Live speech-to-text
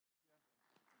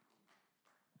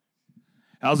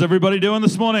How's everybody doing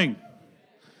this morning?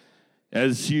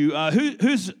 As you,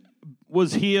 who's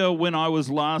was here when I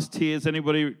was last here? Is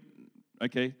anybody?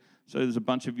 Okay, so there's a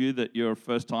bunch of you that you're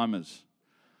first timers.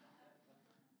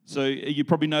 So you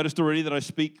probably noticed already that I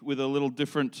speak with a little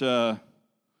different timbre,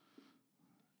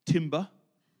 a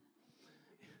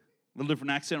little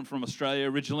different accent. I'm from Australia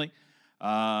originally.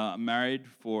 I'm married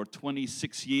for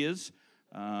 26 years.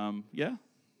 Yeah.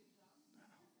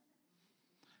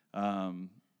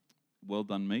 Well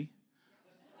done me.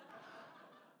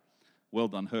 Well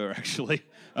done her, actually.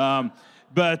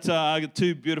 But I got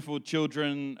two beautiful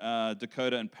children,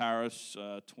 Dakota and Paris,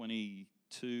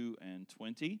 22 and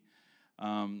 20,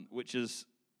 which is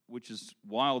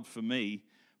wild for me.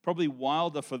 Probably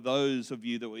wilder for those of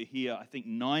you that were here. I think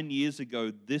 9 years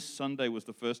ago, this Sunday was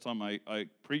the first time I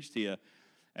preached here.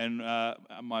 And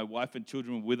my wife and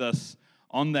children were with us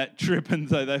on that trip, and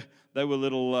they were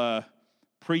little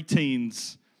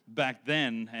preteens back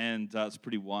then, and it's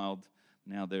pretty wild.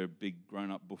 Now they're big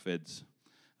grown-up buffheads.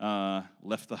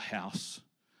 Left the house,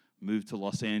 moved to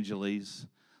Los Angeles,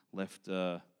 left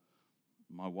my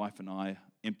wife and I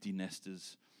empty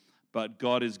nesters. But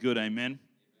God is good, amen?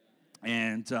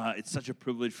 And it's such a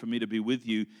privilege for me to be with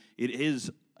you. It is,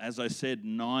 as I said,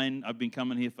 I've been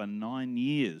coming here for 9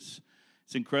 years.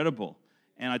 It's incredible.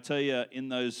 And I tell you, in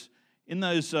those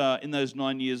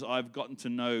 9 years, I've gotten to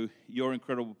know your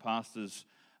incredible pastors,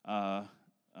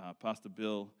 Pastor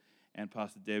Bill and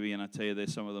Pastor Debbie, and I tell you, they're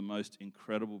some of the most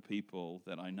incredible people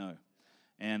that I know.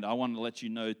 And I want to let you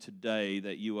know today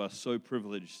that you are so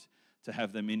privileged to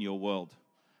have them in your world.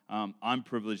 I'm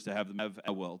privileged to have them in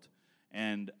our world.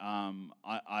 And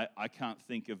I can't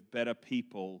think of better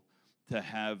people to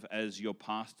have as your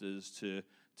pastors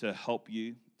to help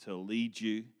you, to lead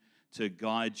you, to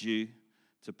guide you,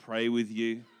 to pray with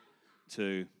you,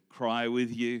 to cry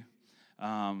with you,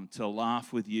 to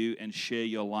laugh with you and share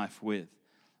your life with.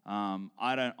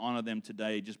 I don't honor them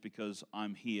today just because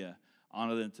I'm here. I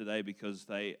honor them today because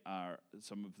they are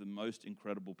some of the most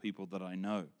incredible people that I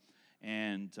know.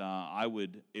 And I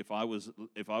would, if I was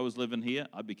living here,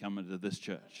 I'd be coming to this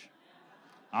church.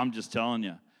 I'm just telling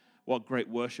you, what great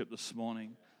worship this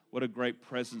morning. What a great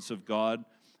presence of God.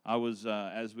 I was,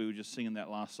 as we were just singing that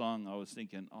last song, I was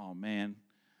thinking, oh man,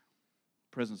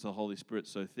 presence of the Holy Spirit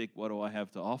so thick. What do I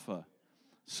have to offer?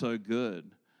 So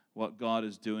good. What God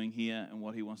is doing here and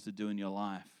what He wants to do in your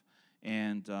life.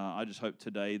 And I just hope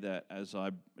today that as I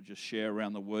just share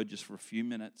around the Word just for a few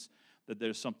minutes, that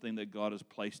there's something that God has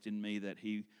placed in me that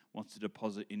He wants to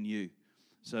deposit in you.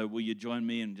 So will you join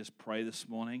me and just pray this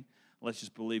morning? Let's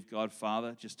just believe God,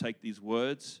 Father. Just take these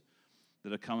words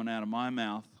that are coming out of my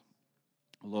mouth.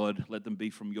 Lord, let them be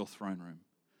from your throne room.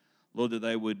 Lord, that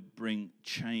they would bring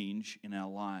change in our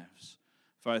lives.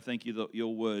 Father, I thank you that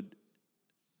your word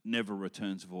never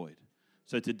returns void.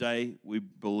 So today we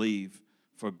believe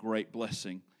for a great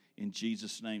blessing in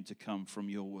Jesus' name to come from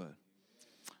your word.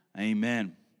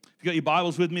 Amen. If you've got your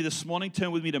Bibles with me this morning,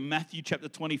 turn with me to Matthew chapter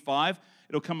 25.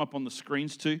 It'll come up on the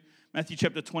screens too. Matthew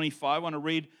chapter 25. I want to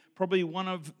read probably one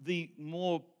of the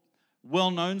more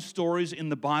well-known stories in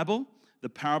the Bible, the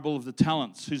parable of the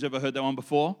talents. Who's ever heard that one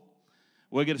before?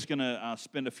 We're just going to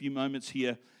spend a few moments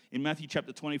here in Matthew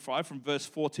chapter 25 from verse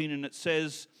 14, and it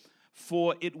says,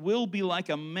 "For it will be like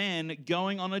a man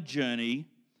going on a journey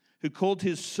who called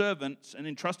his servants and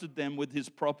entrusted them with his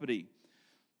property.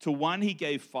 To one he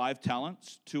gave 5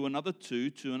 talents, to another 2,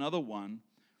 to another 1,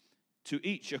 to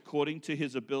each according to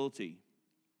his ability.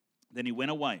 Then he went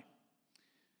away.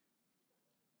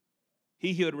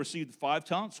 He who had received 5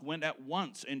 talents went at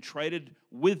once and traded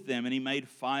with them, and he made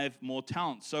 5 more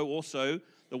talents. So also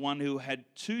the one who had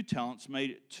 2 talents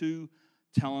made 2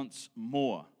 talents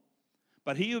more.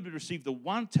 But he who had received the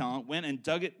 1 talent went and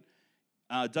dug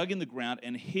in the ground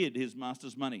and hid his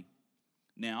master's money.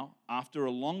 Now, after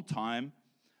a long time,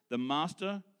 the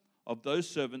master of those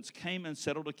servants came and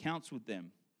settled accounts with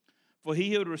them. For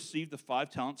he who had received the 5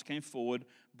 talents came forward,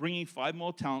 bringing 5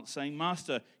 more talents, saying,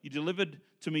 'Master, you delivered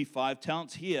to me 5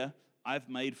 talents. Here, I've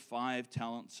made 5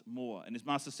 talents more.' And his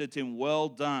master said to him, 'Well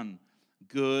done,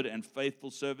 good and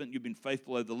faithful servant. You've been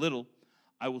faithful over the little.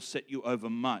 I will set you over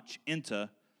much.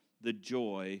 Enter the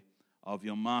joy of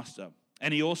your master.'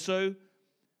 And he also,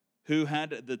 who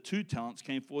had the 2 talents,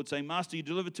 came forward, saying, 'Master, you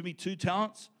delivered to me 2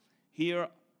 talents. Here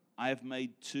I have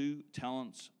made 2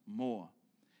 talents more.'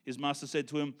 His master said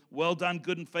to him, 'Well done,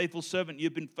 good and faithful servant.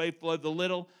 You've been faithful over the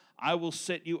little. I will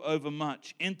set you over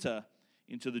much. Enter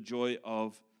into the joy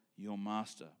of your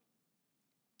master.'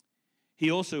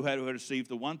 He also, who had received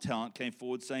the 1 talent, came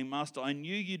forward, saying, 'Master, I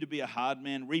knew you to be a hard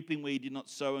man, reaping where you did not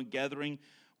sow and gathering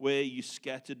where you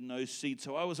scattered no seed.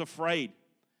 So I was afraid,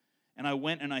 and I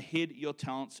went and I hid your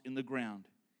talents in the ground.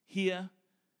 Here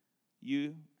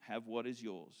you have what is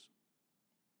yours."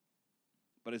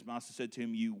 But his master said to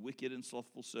him, "You wicked and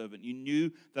slothful servant, you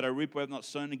knew that I reap where I have not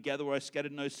sown and gather where I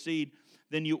scattered no seed.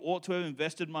 Then you ought to have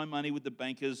invested my money with the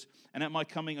bankers, and at my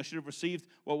coming I should have received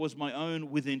what was my own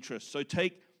with interest. So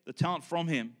take the talent from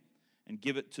him and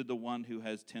give it to the one who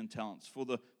has 10 talents. For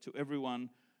to everyone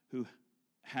who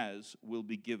has will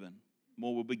be given,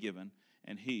 more will be given,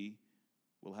 and he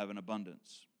will have an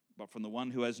abundance. But from the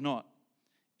one who has not,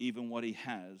 even what he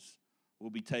has will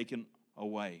be taken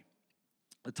away."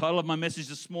 The title of my message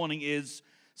this morning is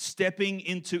Stepping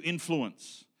into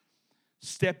Influence.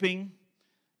 Stepping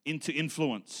into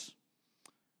Influence.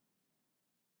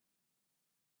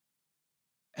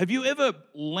 Have you ever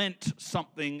lent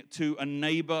something to a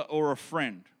neighbor or a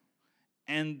friend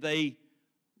and they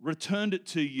returned it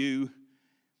to you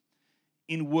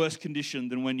in worse condition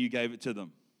than when you gave it to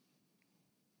them?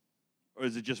 Or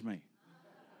is it just me?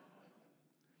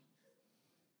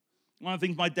 One of the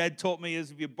things my dad taught me is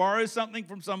if you borrow something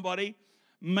from somebody,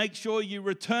 make sure you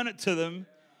return it to them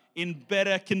in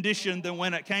better condition than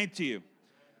when it came to you.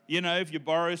 You know, if you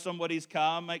borrow somebody's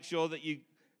car, make sure that you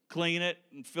clean it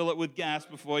and fill it with gas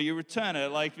before you return it.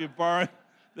 Like if you borrow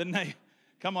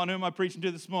come on, who am I preaching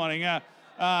to this morning?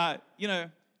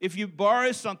 If you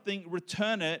borrow something,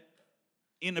 return it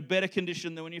in a better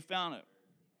condition than when you found it.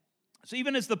 So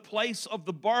even as the place of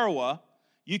the borrower,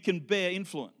 you can bear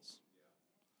influence.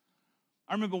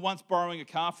 I remember once borrowing a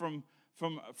car from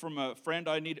a friend.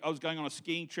 I was going on a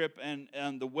skiing trip,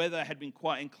 and the weather had been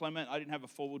quite inclement. I didn't have a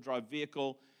four-wheel drive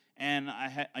vehicle, and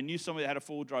I knew somebody that had a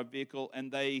four-wheel drive vehicle,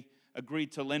 and they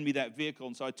agreed to lend me that vehicle,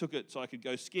 and so I took it so I could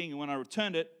go skiing. And when I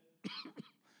returned it,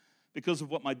 because of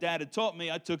what my dad had taught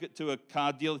me, I took it to a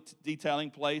car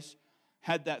detailing place,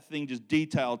 had that thing just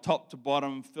detailed top to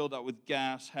bottom, filled up with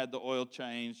gas, had the oil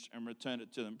changed, and returned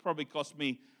it to them. Probably cost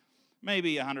me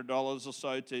maybe $100 or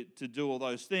so to do all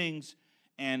those things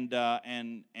and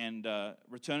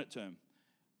return it to him.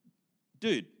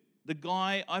 Dude, the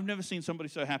guy, I've never seen somebody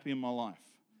so happy in my life.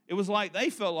 It was like they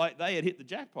felt like they had hit the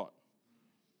jackpot.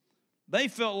 They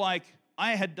felt like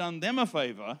I had done them a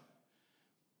favor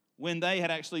when they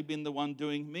had actually been the one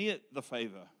doing me the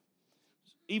favor.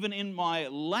 Even in my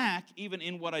lack, even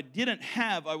in what I didn't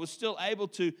have, I was still able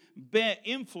to bear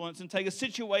influence and take a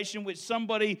situation which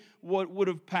somebody would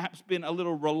have perhaps been a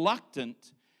little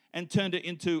reluctant and turned it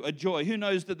into a joy. Who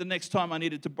knows that the next time I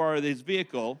needed to borrow this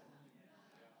vehicle,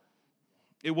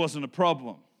 it wasn't a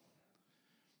problem.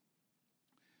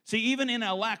 See, even in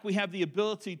our lack, we have the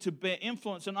ability to bear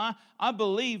influence. And I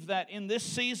believe that in this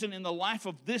season, in the life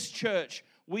of this church,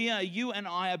 you and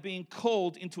I are being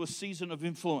called into a season of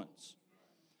influence.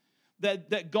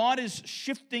 That God is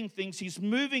shifting things, He's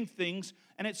moving things,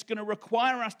 and it's going to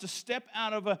require us to step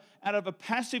out of a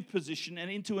passive position and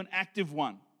into an active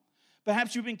one.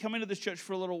 Perhaps you've been coming to this church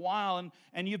for a little while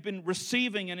and you've been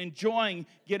receiving and enjoying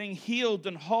getting healed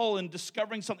and whole and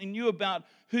discovering something new about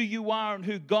who you are and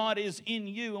who God is in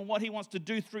you and what He wants to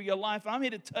do through your life. And I'm here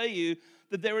to tell you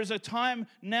that there is a time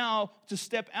now to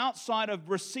step outside of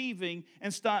receiving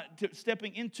and start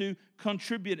stepping into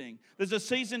contributing. There's a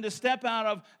season to step out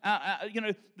of,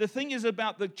 the thing is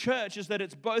about the church is that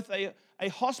it's both a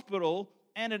hospital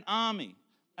and an army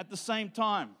at the same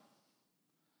time.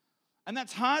 And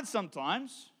that's hard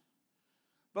sometimes,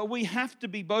 but we have to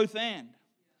be both and.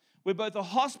 We're both a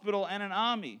hospital and an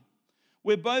army.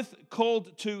 We're both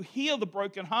called to heal the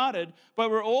brokenhearted,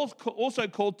 but we're also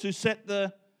called to set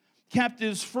the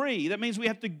captives free. That means we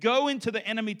have to go into the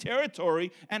enemy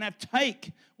territory and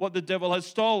take what the devil has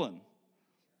stolen.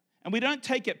 And we don't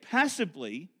take it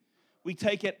passively, we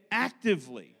take it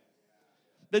actively.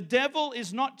 The devil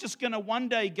is not just going to one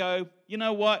day go, you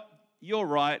know what, you're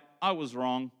right, I was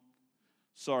wrong.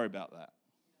 Sorry about that.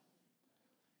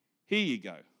 Here you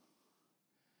go.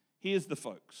 Here's the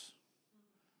folks.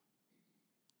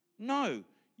 No,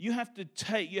 you have to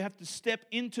step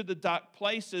into the dark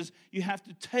places. You have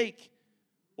to take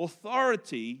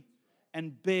authority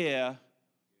and bear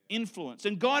influence.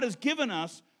 And God has given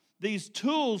us these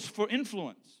tools for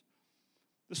influence.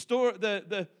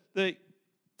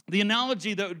 The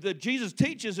analogy that Jesus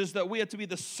teaches is that we are to be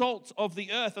the salt of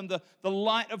the earth and the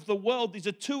light of the world. These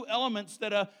are two elements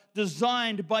that are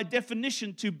designed by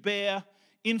definition to bear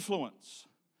influence.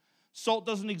 Salt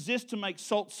doesn't exist to make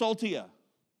salt saltier.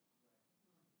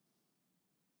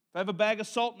 If I have a bag of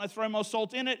salt and I throw more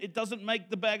salt in it, it doesn't make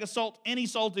the bag of salt any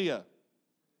saltier.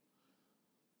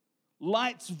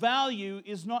 Light's value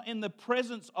is not in the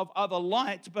presence of other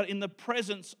light, but in the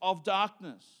presence of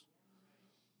darkness.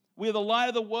 We are the light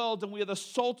of the world and we are the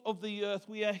salt of the earth.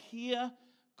 We are here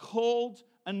called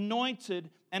anointed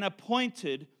and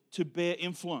appointed to bear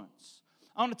influence.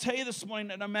 I want to tell you this morning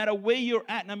that no matter where you're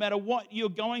at, no matter what you're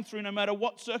going through, no matter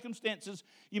what circumstances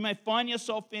you may find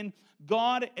yourself in,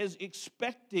 God is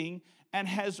expecting and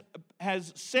has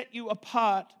set you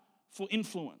apart for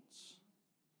influence.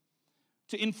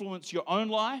 To influence your own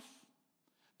life,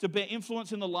 to bear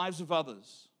influence in the lives of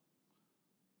others,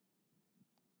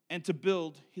 and to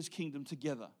build His kingdom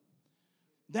together.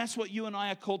 That's what you and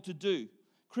I are called to do.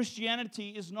 Christianity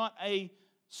is not a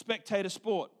spectator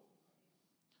sport.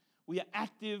 We are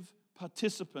active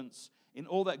participants in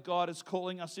all that God is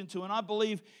calling us into. And I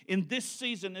believe in this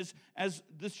season, as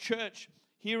this church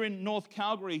here in North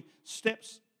Calgary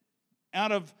steps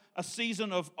out of a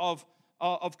season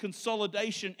of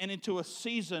consolidation and into a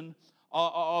season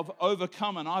of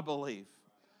overcoming, I believe.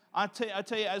 I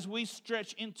tell you, as we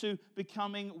stretch into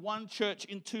becoming one church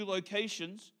in two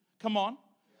locations, come on,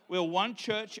 we're one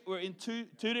church, we're in two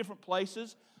different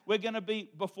places. We're going to be,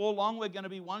 before long, we're going to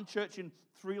be one church in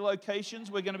 3 locations.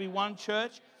 We're going to be one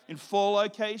church in 4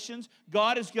 locations.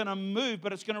 God is going to move,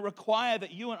 but it's going to require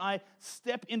that you and I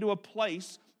step into a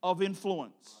place of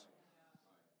influence.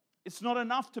 It's not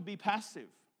enough to be passive.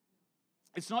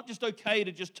 It's not just okay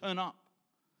to just turn up.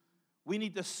 We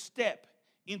need to step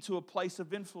into a place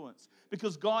of influence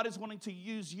because God is wanting to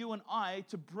use you and I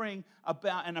to bring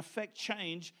about and affect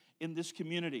change in this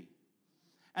community.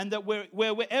 And that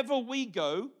wherever we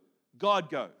go, God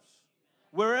goes.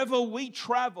 Wherever we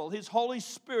travel, His Holy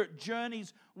Spirit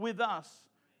journeys with us.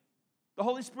 The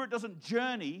Holy Spirit doesn't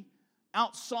journey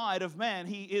outside of man.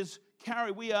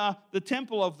 We are the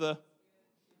temple of the...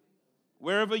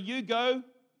 Wherever you go,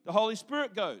 the Holy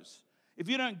Spirit goes. If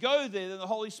you don't go there, then the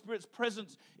Holy Spirit's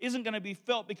presence isn't going to be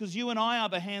felt because you and I are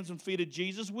the hands and feet of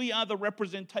Jesus. We are the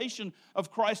representation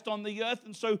of Christ on the earth.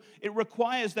 And so it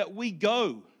requires that we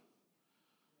go.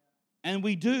 And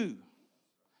we do.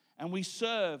 And we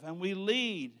serve. And we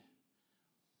lead.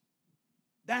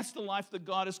 That's the life that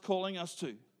God is calling us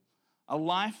to. A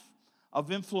life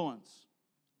of influence.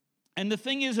 And the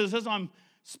thing is as I'm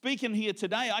speaking here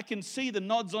today, I can see the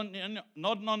nodding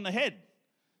on the head.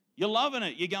 You're loving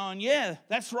it. You're going, yeah,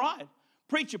 that's right.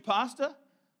 Preacher, pastor.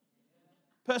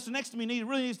 Person next to me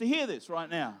really needs to hear this right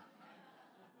now.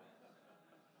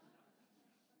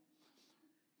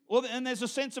 Well, and there's a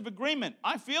sense of agreement.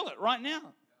 I feel it right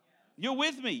now. You're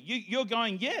with me. You're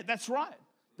going, yeah, that's right.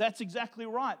 That's exactly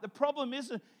right. The problem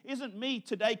isn't me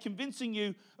today convincing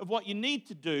you of what you need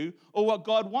to do or what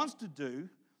God wants to do.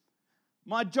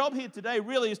 My job here today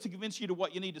really is to convince you to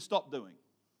what you need to stop doing.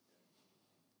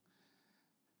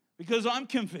 Because I'm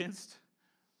convinced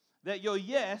that your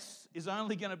yes is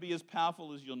only going to be as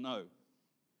powerful as your no.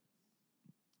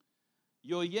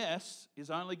 Your yes is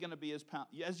only going to be as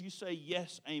powerful. As you say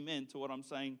yes, amen, to what I'm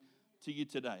saying to you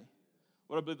today,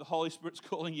 what I believe the Holy Spirit's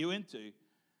calling you into,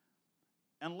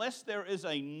 unless there is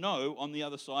a no on the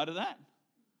other side of that,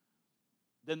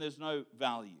 then there's no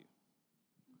value.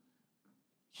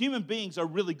 Human beings are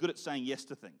really good at saying yes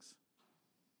to things.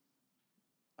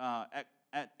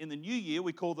 In the new year,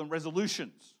 we call them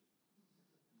resolutions.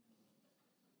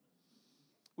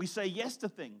 We say yes to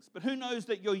things, but who knows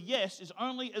that your yes is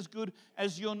only as good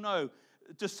as your no?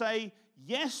 To say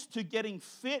yes to getting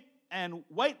fit and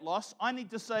weight loss, I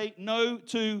need to say no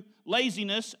to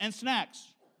laziness and snacks.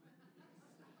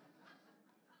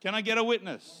 Can I get a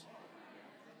witness?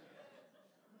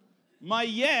 My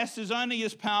yes is only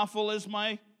as powerful as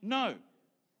my no.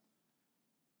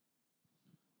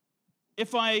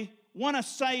 If I want to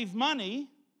save money,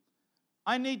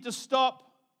 I need to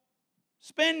stop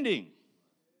spending.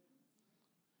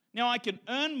 Now, I can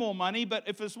earn more money, but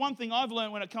if there's one thing I've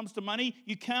learned when it comes to money,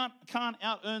 you can't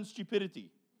out-earn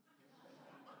stupidity.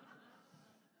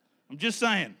 I'm just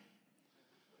saying.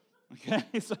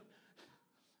 Okay? So,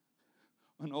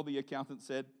 when all the accountants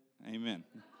said, amen.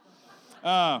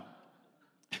 But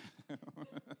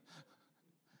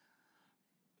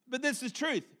this is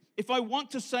truth. If I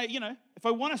want to say, if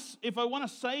I want to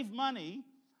save money,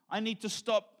 I need to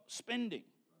stop spending.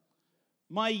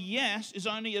 My yes is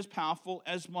only as powerful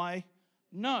as my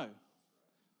no.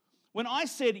 When I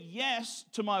said yes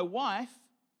to my wife,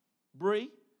 Brie,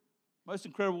 most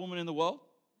incredible woman in the world,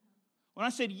 when I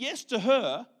said yes to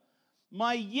her,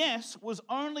 my yes was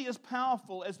only as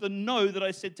powerful as the no that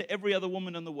I said to every other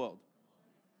woman in the world.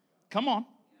 Come on.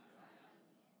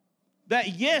 That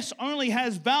yes only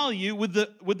has value with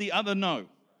the other no.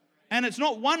 And it's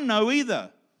not one no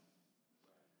either.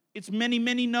 It's many,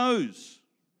 many no's.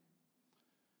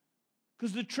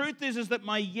 Because the truth is that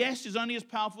my yes is only as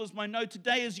powerful as my no.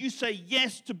 Today, as you say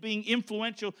yes to being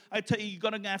influential, I tell you, you're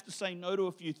going to have to say no to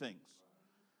a few things.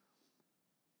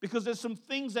 Because there's some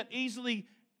things that easily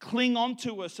cling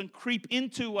onto us and creep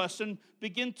into us and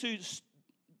begin to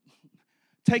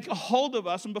take a hold of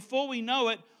us. And before we know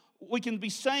it, we can be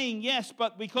saying yes,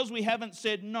 but because we haven't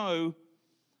said no,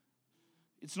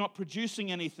 it's not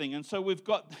producing anything. And so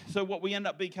what we end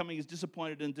up becoming is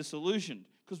disappointed and disillusioned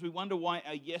because we wonder why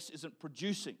our yes isn't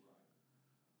producing.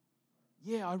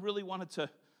 Yeah, I really wanted to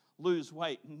lose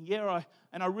weight.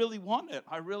 And I really want it.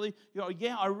 I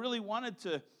really wanted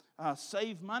to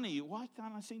save money. Why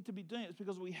can't I seem to be doing it? It's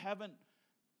because we haven't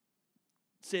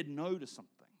said no to something.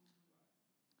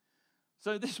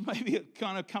 So this maybe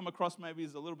kind of come across maybe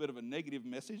as a little bit of a negative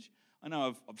message. I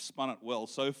know I've spun it well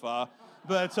so far,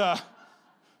 but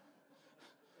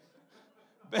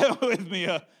bear with me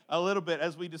a little bit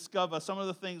as we discover some of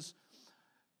the things.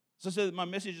 So I said my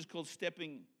message is called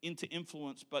Stepping into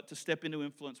Influence, but to step into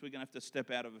influence, we're going to have to step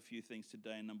out of a few things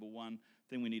today. And number one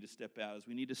thing we need to step out is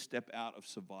we need to step out of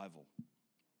survival.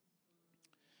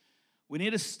 We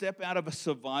need to step out of a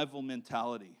survival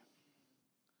mentality.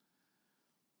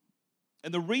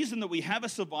 And the reason that we have a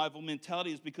survival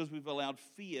mentality is because we've allowed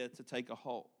fear to take a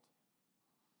hold.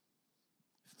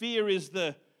 Fear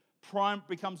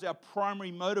becomes our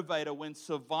primary motivator when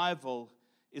survival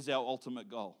is our ultimate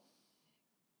goal.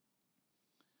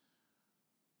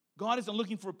 God isn't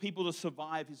looking for people to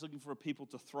survive. He's looking for people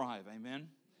to thrive. Amen?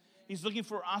 He's looking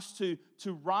for us to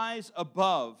rise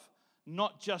above,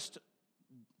 not just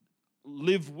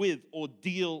live with or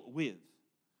deal with.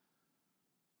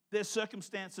 There's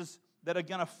circumstances that are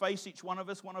going to face each one of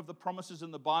us. One of the promises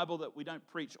in the Bible that we don't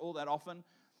preach all that often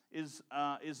is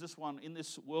this one: in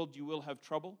this world you will have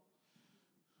trouble.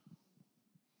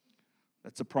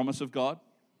 That's a promise of God.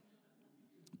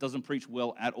 It doesn't preach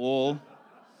well at all.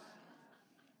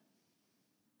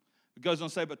 It goes on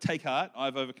to say, but take heart,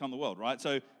 I've overcome the world, right?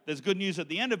 So there's good news at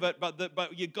the end of it,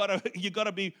 but you got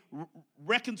to be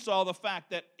reconcile the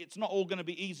fact that it's not all going to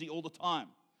be easy all the time.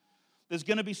 There's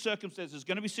going to be circumstances, there's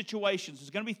going to be situations,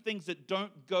 there's going to be things that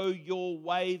don't go your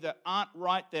way, that aren't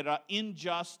right, that are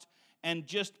unjust and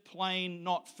just plain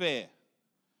not fair.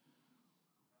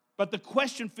 But the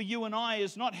question for you and I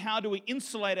is not how do we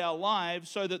insulate our lives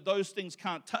so that those things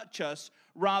can't touch us.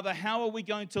 Rather, how are we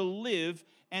going to live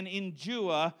and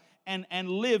endure and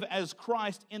live as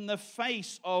Christ in the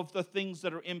face of the things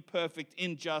that are imperfect,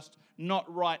 unjust,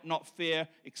 not right, not fair,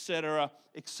 etc.,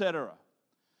 etc.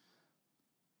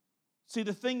 See,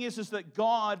 the thing is that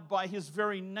God, by his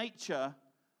very nature,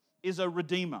 is a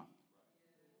redeemer.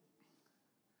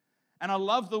 And I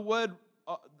love the word,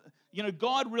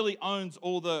 God really owns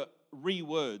all the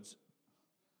words.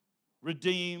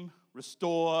 Redeem,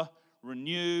 restore,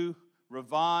 renew,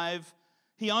 revive.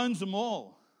 He owns them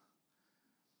all.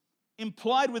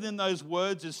 Implied within those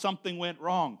words is something went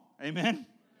wrong. Amen?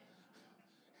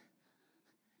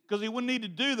 Because he wouldn't need to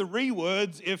do the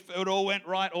words if it all went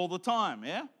right all the time,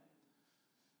 yeah?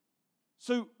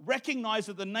 So recognize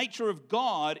that the nature of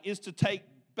God is to take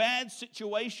bad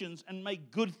situations and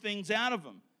make good things out of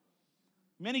them.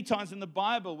 Many times in the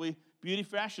Bible, beauty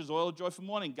for ashes, oil of joy for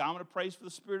mourning, garment of praise for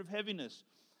the spirit of heaviness.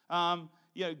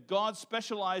 God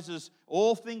specializes,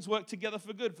 all things work together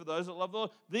for good for those that love the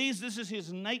Lord. This is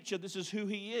his nature, this is who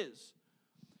he is.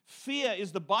 Fear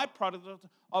is the byproduct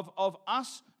of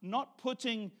us not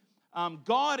putting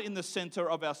God in the center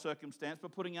of our circumstance,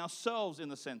 but putting ourselves in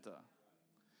the center.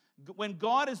 When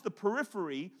God is the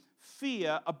periphery,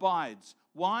 fear abides.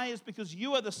 Why? It's because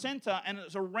you are the center and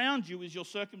it's around you is your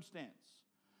circumstance.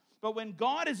 But when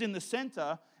God is in the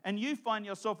center and you find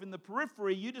yourself in the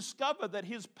periphery, you discover that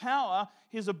his power,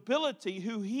 his ability,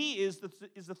 who he is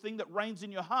the thing that reigns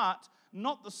in your heart,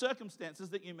 not the circumstances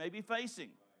that you may be facing.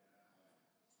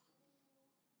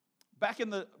 Back in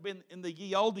the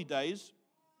ye olde days,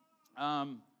 there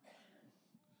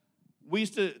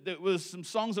was some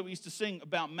songs that we used to sing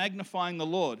about magnifying the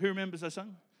Lord. Who remembers that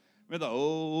song? Remember the,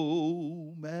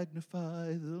 oh,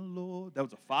 magnify the Lord. That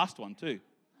was a fast one too.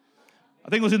 I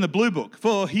think it was in the Blue Book.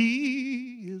 For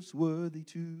he is worthy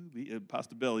to be.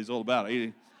 Pastor Bill, he's all about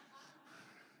it.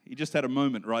 He just had a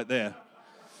moment right there.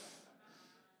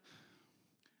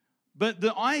 But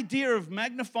the idea of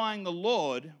magnifying the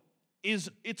Lord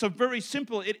it's a very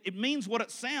simple, it means what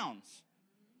it sounds.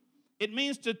 It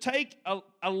means to take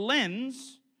a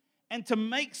lens and to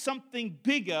make something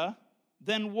bigger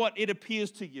than what it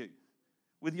appears to you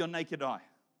with your naked eye.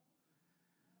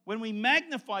 When we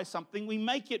magnify something, we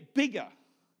make it bigger.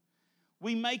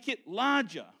 We make it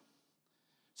larger.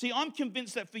 See, I'm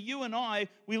convinced that for you and I,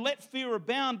 we let fear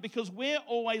abound because we're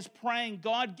always praying,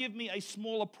 God, give me a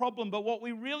smaller problem. But what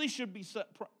we really should be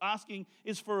asking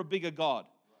is for a bigger God.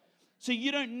 So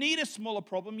you don't need a smaller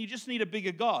problem, you just need a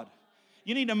bigger God.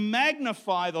 You need to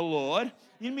magnify the Lord.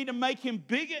 You need to make him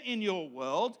bigger in your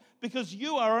world because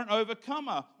you are an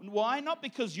overcomer. Why? Not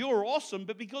because you're awesome,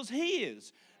 but because he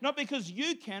is. Not because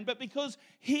you can, but because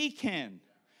he can.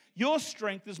 His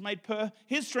strength is made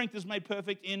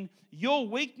perfect in your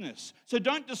weakness. So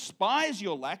don't despise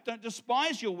your lack. Don't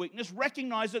despise your weakness.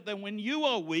 Recognize that when you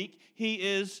are weak, he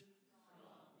is.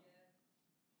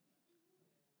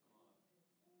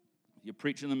 You're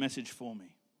preaching the message for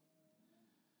me.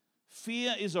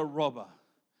 Fear is a robber.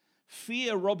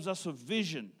 Fear robs us of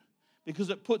vision because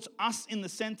it puts us in the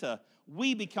center.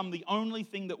 We become the only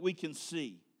thing that we can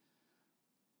see.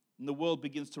 And the world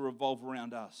begins to revolve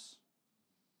around us.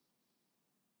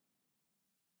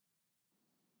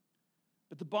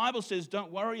 But the Bible says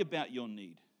don't worry about your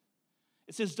need.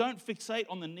 It says don't fixate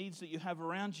on the needs that you have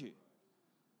around you.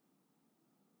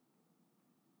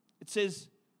 It says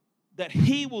that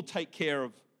he will take care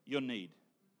of your need.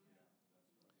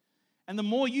 And the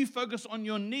more you focus on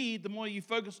your need, the more you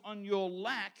focus on your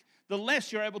lack, the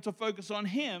less you're able to focus on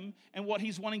him and what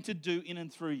he's wanting to do in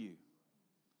and through you.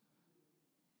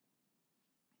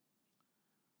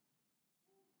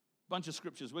 Bunch of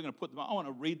scriptures. We're going to put them up. I want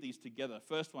to read these together.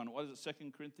 First one, what is it?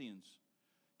 2 Corinthians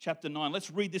chapter 9. Let's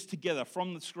read this together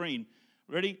from the screen.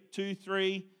 Ready? 2,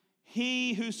 3.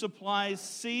 He who supplies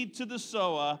seed to the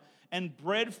sower and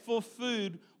bread for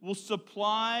food will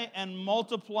supply and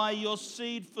multiply your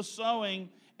seed for sowing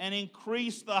and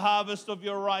increase the harvest of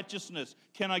your righteousness.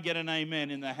 Can I get an amen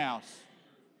in the house?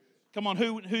 Come on,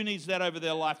 who needs that over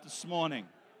their life this morning?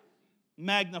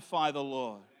 Magnify the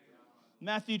Lord.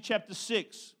 Matthew chapter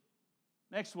 6.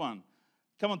 Next one.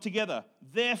 Come on, together.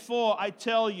 Therefore, I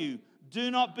tell you,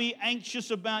 do not be anxious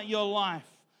about your life,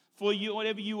 for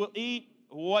whatever you will eat,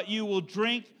 what you will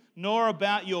drink, nor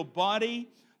about your body,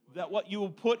 that what you will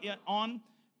put on,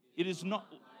 it is not.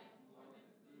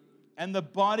 And the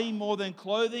body more than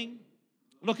clothing.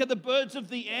 Look at the birds of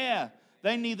the air.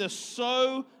 They neither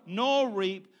sow nor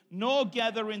reap nor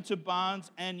gather into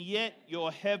barns, and yet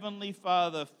your heavenly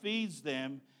Father feeds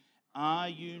them. Are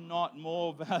you not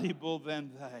more valuable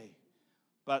than they?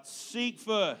 But seek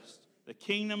first the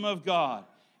kingdom of God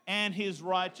and his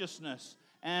righteousness,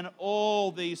 and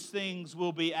all these things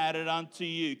will be added unto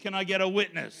you. Can I get a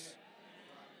witness?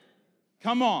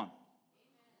 Come on.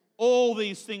 All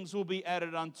these things will be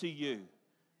added unto you.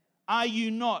 Are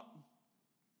you not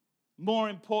more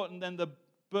important than the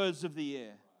birds of the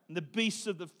air and the beasts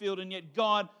of the field? And yet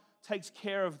God takes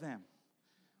care of them.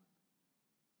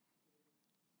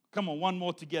 Come on, one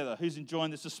more together. Who's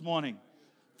enjoying this morning?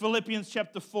 Philippians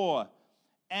chapter 4.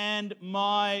 And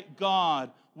my God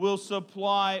will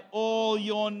supply all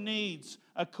your needs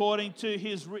according to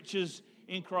his riches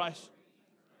in Christ.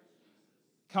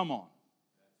 Come on.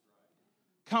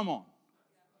 Come on.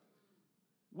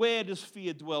 Where does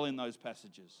fear dwell in those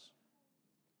passages?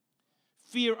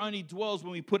 Fear only dwells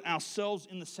when we put ourselves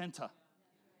in the center,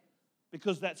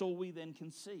 because that's all we then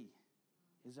can see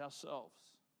is ourselves.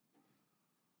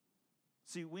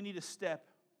 See, we need to step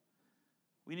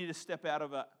out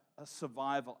of a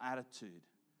survival attitude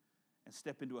and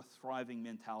step into a thriving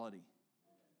mentality.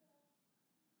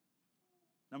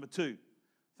 Number 2,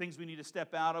 things we need to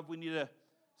step out of. We need to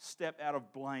step out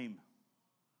of blame.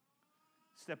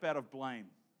 Step out of blame.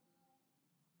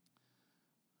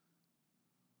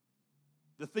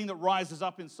 The thing that rises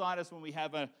up inside us when we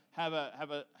have an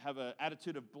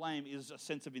attitude of blame is a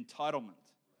sense of entitlement.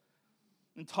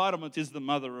 Entitlement is the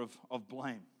mother of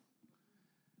blame.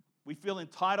 We feel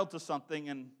entitled to something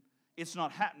and it's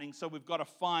not happening, so we've got to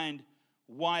find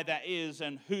why that is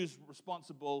and who's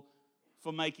responsible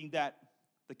for making that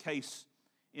the case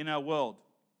in our world.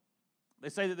 They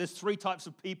say that there's 3 types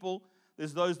of people.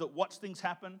 There's those that watch things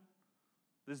happen,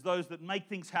 there's those that make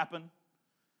things happen,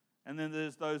 and then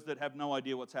there's those that have no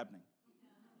idea what's happening.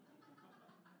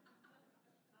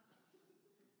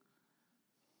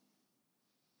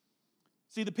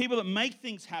 See, the people that make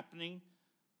things happen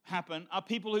are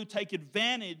people who take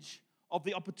advantage of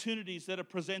the opportunities that are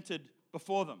presented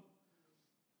before them.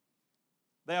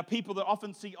 They are people that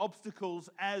often see obstacles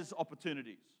as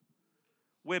opportunities.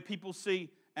 Where people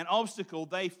see an obstacle,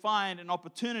 they find an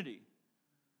opportunity.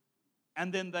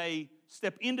 And then they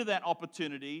step into that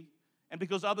opportunity, and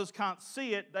because others can't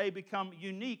see it, they become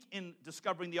unique in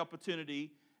discovering the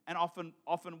opportunity and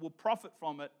often will profit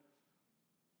from it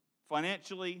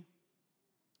financially,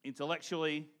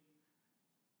 intellectually.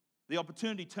 The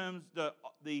opportunity turns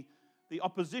the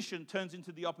opposition turns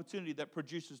into the opportunity that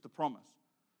produces the promise.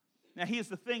 Now, here's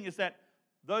the thing: is that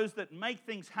those that make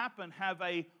things happen have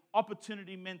a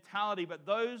opportunity mentality, but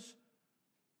those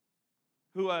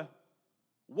who are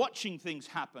watching things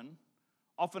happen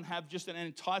often have just an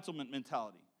entitlement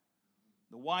mentality.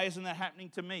 Why isn't that happening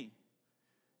to me?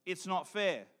 It's not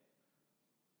fair.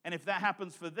 And if that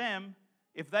happens for them,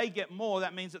 if they get more,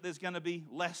 that means that there's going to be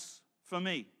less for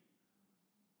me.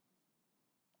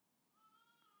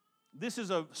 This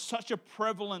is such a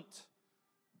prevalent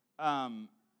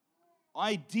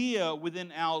idea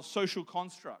within our social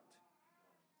construct.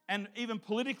 And even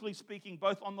politically speaking,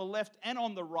 both on the left and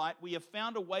on the right, we have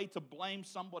found a way to blame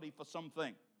somebody for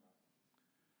something.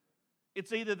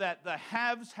 It's either that the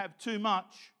haves have too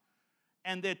much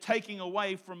and they're taking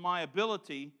away from my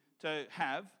ability to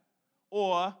have,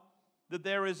 or that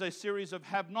there is a series of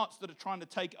have-nots that are trying to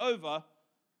take over,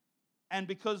 and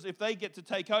because if they get to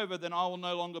take over, then I will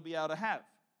no longer be able to have.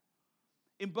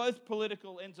 In both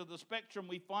political ends of the spectrum,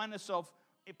 we find ourselves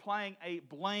playing a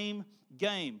blame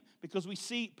game because we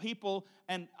see people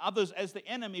and others as the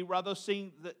enemy rather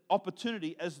seeing the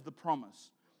opportunity as the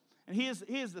promise. And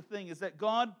here's the thing, is that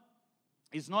God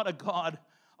is not a God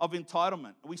of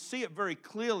entitlement. We see it very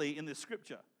clearly in this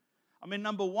scripture. I mean,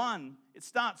 number one, it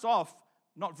starts off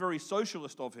not very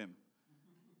socialist of him.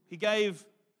 He gave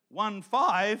one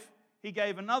 5, he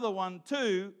gave another one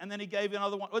 2, and then he gave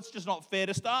another one. It's just not fair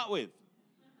to start with.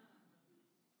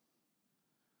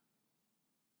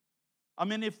 I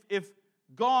mean, if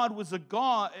God was a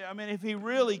God, I mean, if he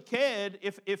really cared,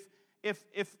 if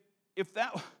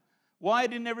that, why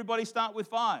didn't everybody start with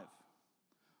 5?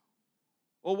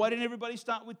 Or why didn't everybody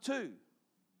start with 2?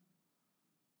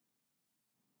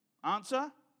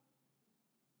 Answer?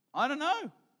 I don't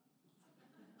know.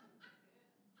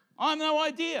 I have no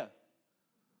idea.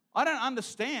 I don't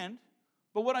understand.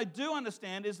 But what I do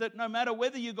understand is that no matter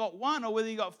whether you got 1 or whether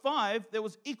you got 5, there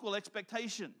was equal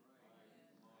expectation.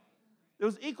 There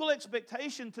was equal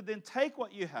expectation to then take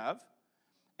what you have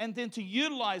and then to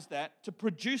utilize that to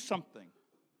produce something.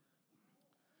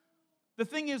 The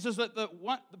thing is that the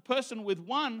person with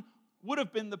 1 would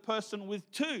have been the person with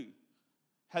 2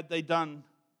 had they done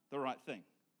the right thing.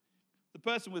 The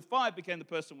person with 5 became the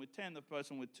person with 10. The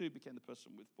person with 2 became the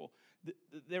person with 4.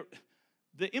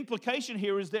 The implication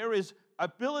here is there is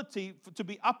ability to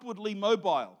be upwardly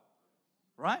mobile,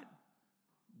 right?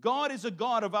 God is a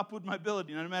God of upward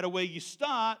mobility. No matter where you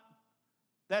start,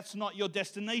 that's not your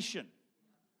destination.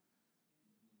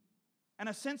 And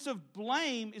a sense of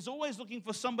blame is always looking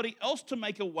for somebody else to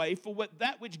make a way for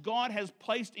that which God has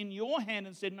placed in your hand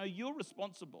and said, no, you're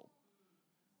responsible.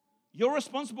 You're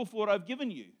responsible for what I've given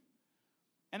you.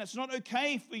 And it's not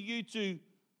okay for you to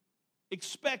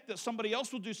expect that somebody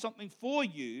else will do something for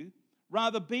you.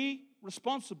 Rather, be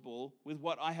responsible with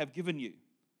what I have given you.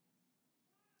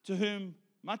 To whom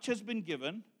much has been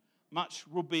given, much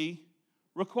will be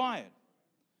required.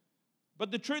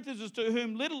 But the truth is to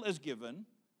whom little is given,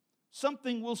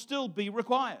 something will still be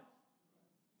required.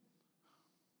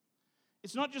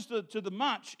 It's not just to the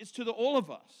much, it's to all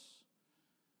of us.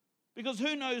 Because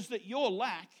who knows that your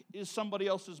lack is somebody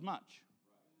else's much?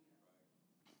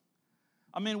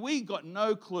 I mean, we got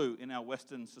no clue in our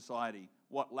Western society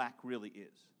what lack really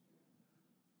is.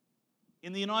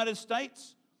 In the United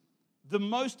States, the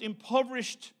most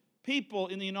impoverished people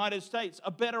in the United States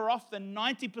are better off than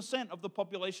 90% of the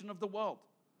population of the world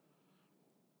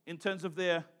in terms of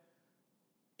their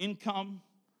income,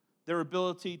 their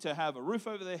ability to have a roof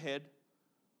over their head,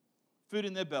 food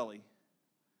in their belly.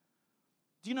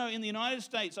 Do you know, in the United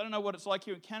States, I don't know what it's like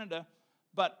here in Canada,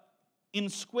 but in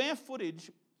square footage,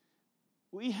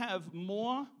 we have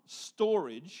more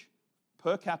storage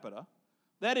per capita,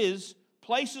 that is,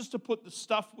 places to put the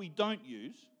stuff we don't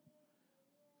use,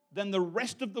 than the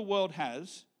rest of the world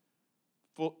has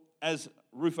as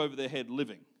roof over their head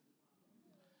living.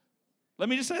 Let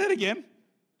me just say that again.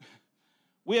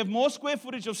 We have more square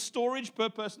footage of storage per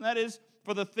person, that is,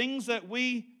 for the things that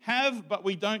we have but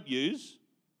we don't use,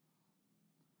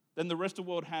 than the rest of the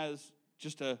world has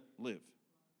just to live.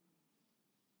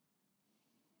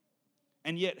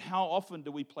 And yet, how often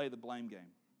do we play the blame game?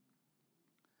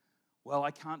 Well, I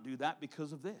can't do that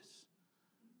because of this.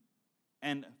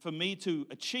 And for me to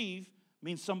achieve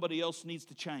means somebody else needs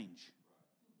to change.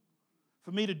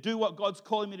 For me to do what God's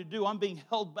calling me to do, I'm being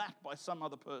held back by some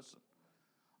other person.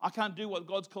 I can't do what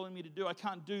God's calling me to do. I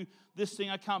can't do this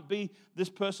thing. I can't be this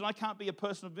person. I can't be a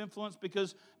person of influence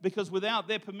because without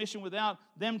their permission, without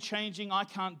them changing, I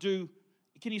can't do.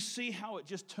 Can you see how it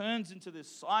just turns into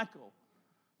this cycle?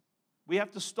 We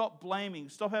have to stop blaming,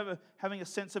 stop having a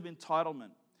sense of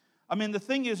entitlement. I mean, the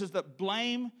thing is that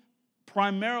blame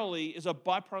primarily is a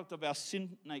byproduct of our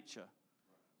sin nature.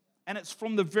 And it's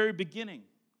from the very beginning.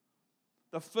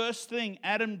 The first thing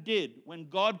Adam did when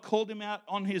God called him out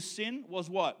on his sin was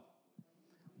what?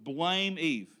 Blame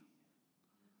Eve.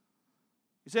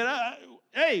 He said,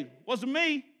 hey, wasn't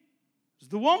me, it was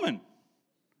the woman.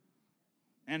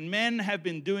 And men have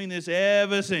been doing this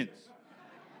ever since.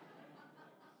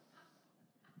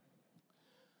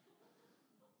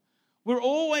 We're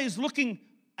always looking,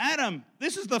 Adam,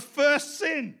 this is the first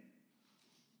sin.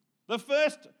 The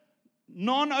first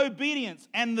non-obedience.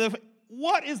 And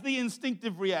what is the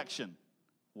instinctive reaction?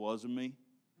 Wasn't me.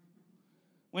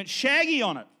 Went shaggy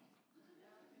on it.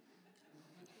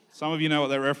 Some of you know what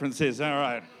that reference is. All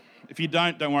right. If you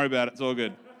don't worry about it. It's all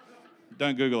good.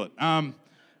 Don't Google it.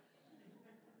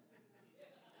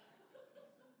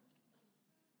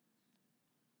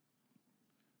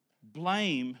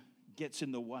 Blame gets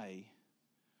in the way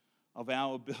of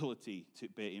our ability to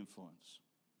bear influence.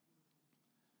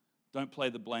 Don't play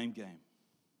the blame game.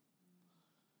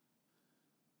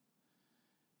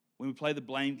 When we play the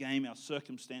blame game, our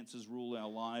circumstances rule our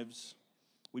lives.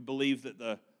 We believe that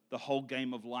the whole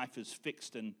game of life is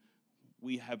fixed and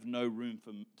we have no room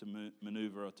to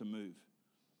maneuver or to move.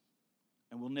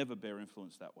 And we'll never bear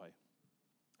influence that way.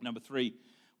 Number 3,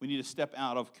 we need to step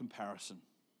out of comparison.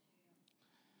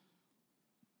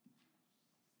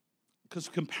 Because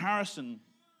comparison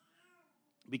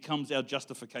becomes our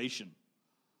justification.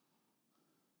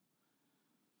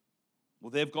 Well,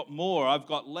 they've got more, I've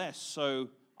got less, so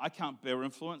I can't bear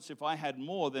influence. If I had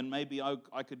more, then maybe I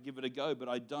could give it a go, but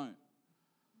I don't.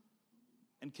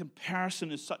 And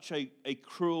comparison is such a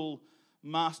cruel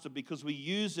master because we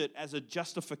use it as a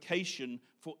justification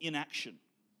for inaction.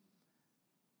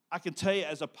 I can tell you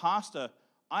as a pastor,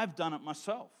 I've done it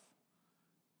myself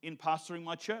in pastoring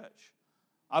my church.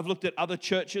 I've looked at other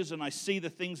churches and I see the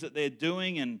things that they're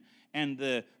doing and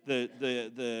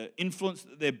the influence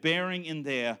that they're bearing in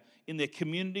their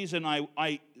communities, and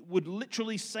I would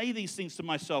literally say these things to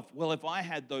myself, well, if I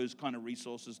had those kind of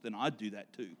resources, then I'd do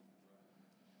that too.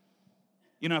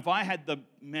 You know, if I had the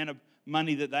amount of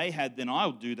money that they had, then I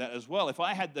would do that as well. If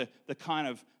I had the kind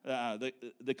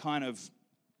of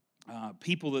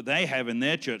people that they have in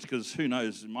their church, because who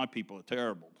knows, my people are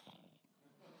terrible.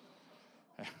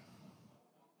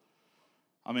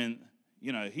 I mean,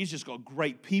 you know, he's just got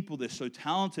great people. They're so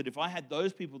talented. If I had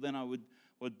those people, then I would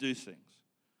do things.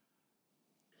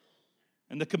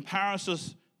 And the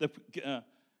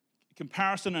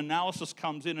comparison analysis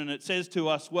comes in and it says to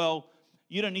us, well,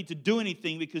 you don't need to do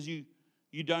anything because you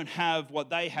don't have what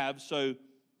they have, so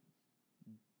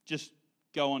just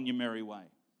go on your merry way.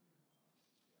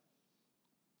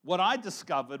 What I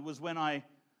discovered was when I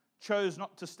chose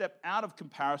not to step out of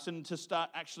comparison and to start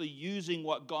actually using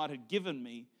what God had given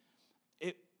me,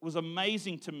 it was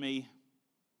amazing to me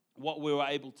what we were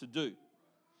able to do.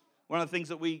 One of the things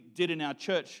that we did in our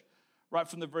church, right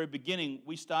from the very beginning,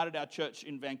 we started our church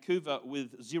in Vancouver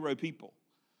with 0 people.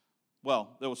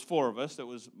 Well, there was 4 of us. There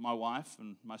was my wife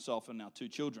and myself and our 2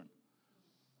 children.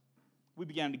 We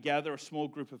began to gather a small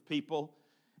group of people,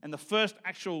 and the first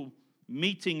actual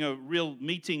meeting, a real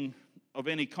meeting of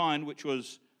any kind, which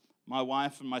was my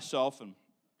wife and myself and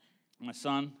my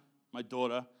son, my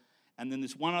daughter, and then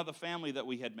this one other family that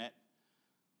we had met,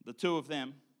 the 2 of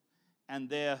them, and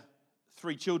their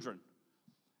 3 children.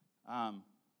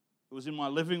 It was in my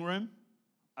living room.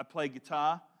 I played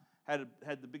guitar, had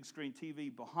the big screen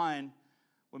TV behind.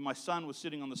 When my son was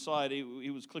sitting on the side, he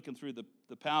was clicking through the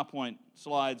PowerPoint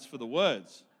slides for the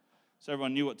words. So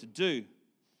everyone knew what to do,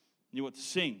 knew what to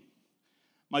sing.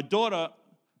 My daughter,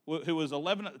 who was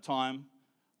 11 at the time,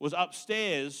 was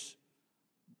upstairs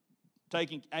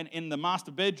in the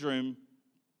master bedroom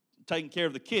taking care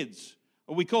of the kids.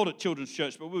 Well, we called it children's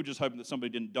church, but we were just hoping that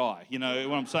somebody didn't die. You know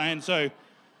what I'm saying? So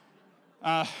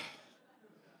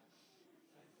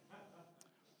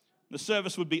the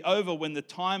service would be over when the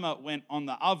timer went on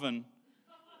the oven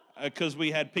because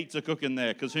we had pizza cooking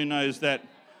there. Because who knows that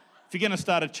if you're going to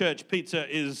start a church, pizza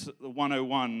is the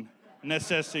 101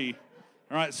 necessity.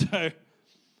 All right, so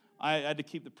I had to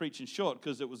keep the preaching short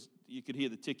because you could hear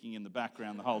the ticking in the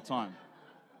background the whole time.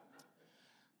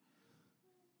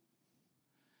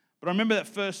 But I remember that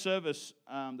first service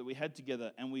that we had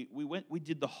together, and we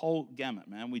did the whole gamut,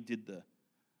 man. We did the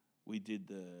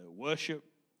worship,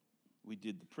 we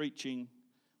did the preaching,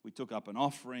 we took up an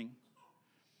offering.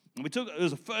 And it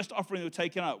was the first offering that was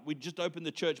taken up. We just opened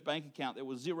the church bank account. There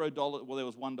was $0. Well, there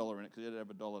was $1 in it because you had to have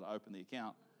 $1 to open the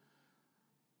account.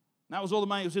 And that was all the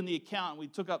money that was in the account. We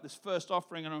took up this first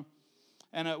offering,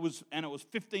 and it was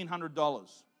 $1,500. Well,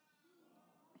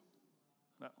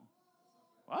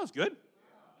 that was good.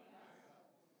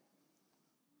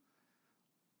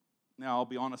 Now, I'll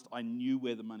be honest, I knew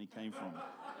where the money came from.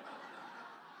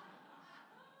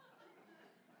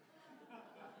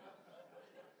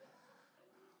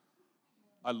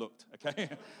 I looked, okay?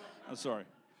 I'm sorry.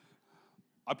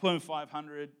 I put in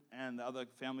 $500, and the other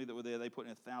family that were there, they put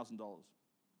in $1,000.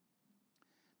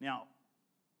 Now,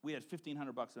 we had $1,500 in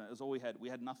it. It was all we had. We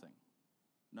had nothing,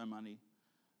 no money.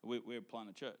 We were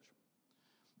planting a church.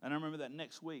 And I remember that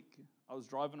next week, I was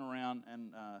driving around,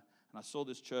 and I saw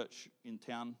this church in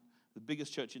town, the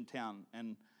biggest church in town,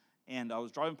 and I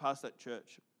was driving past that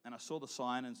church, and I saw the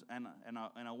sign, and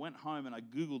I went home, and I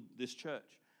Googled this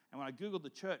church. And when I Googled the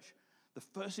church, the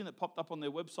first thing that popped up on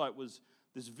their website was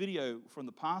this video from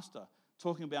the pastor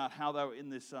talking about how they were in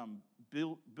this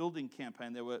building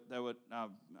campaign. They were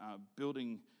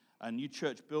building a new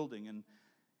church building, and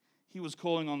he was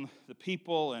calling on the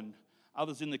people and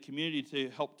others in the community to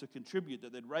help to contribute,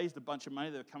 that they'd raised a bunch of money.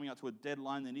 They were coming up to a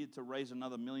deadline. They needed to raise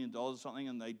another $1 million or something,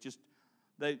 and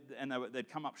they'd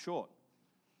come up short.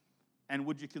 And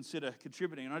would you consider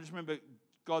contributing? And I just remember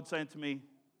God saying to me,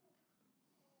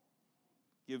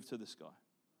 give to this guy.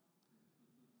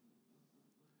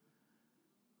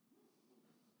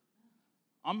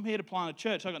 I'm here to plant a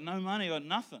church. I got no money. I got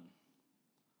nothing.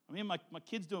 I'm here. My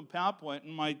kid's doing PowerPoint,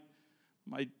 and my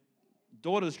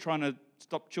daughter's trying to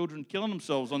stop children killing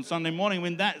themselves on Sunday morning. I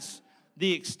mean, that's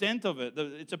the extent of it.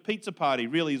 It's a pizza party,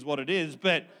 really, is what it is.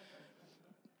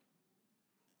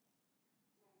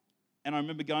 And I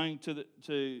remember going to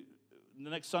the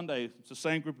next Sunday. It's the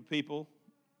same group of people,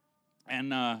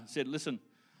 and said, "Listen,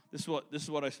 this is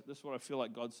what I feel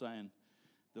like God's saying,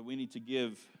 that we need to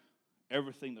give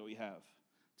everything that we have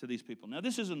to these people." Now,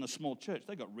 this isn't a small church.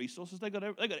 They got resources. They got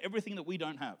everything that we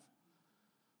don't have.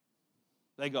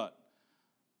 They got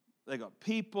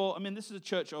people. I mean, this is a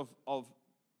church of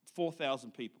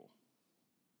 4,000 people.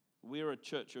 We're a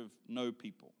church of no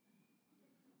people.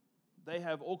 They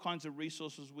have all kinds of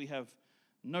resources. We have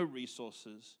no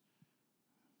resources.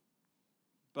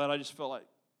 But I just felt like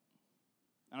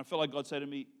God said to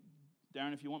me,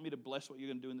 "Darren, if you want me to bless what you're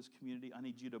going to do in this community, I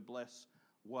need you to bless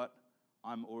what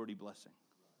I'm already blessing."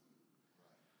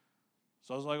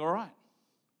 So I was like, all right.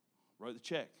 Wrote the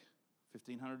check,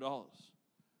 $1,500.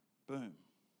 Boom.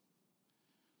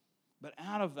 But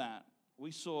out of that,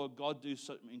 we saw God do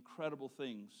some incredible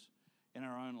things in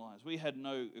our own lives. We had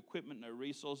no equipment, no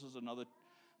resources. Another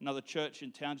church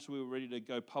in town, just we were ready to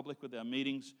go public with our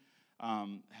meetings,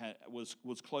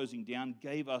 was closing down,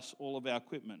 gave us all of our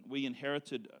equipment. We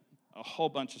inherited a whole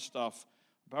bunch of stuff,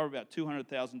 borrowed about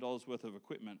 $200,000 worth of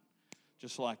equipment,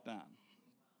 just like that.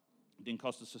 It didn't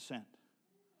cost us a cent.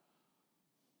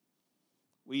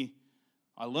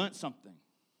 I learned something.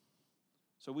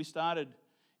 So we started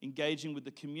engaging with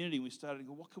the community. We started to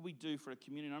go, what could we do for a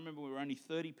community? And I remember we were only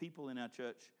 30 people in our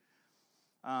church.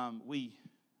 There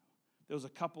was a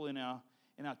couple in our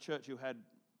church who had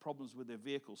problems with their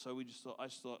vehicle. So I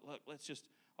just thought, look,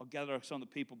 I'll gather some of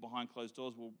the people behind closed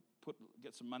doors. We'll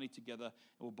get some money together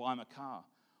and we'll buy them a car.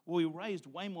 Well, we raised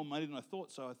way more money than I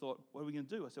thought. So I thought, what are we going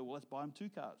to do? I said, well, let's buy them 2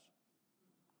 cars.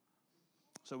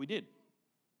 So we did.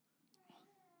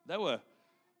 They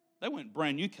weren't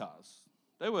brand new cars.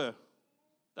 They worked.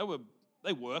 They were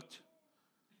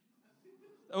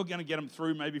going to get them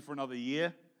through maybe for another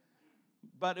year.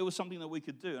 But it was something that we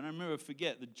could do. And I never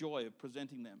forget the joy of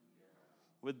presenting them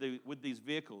with these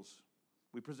vehicles.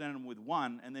 We presented them with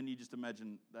one, and then you just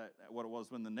imagine what it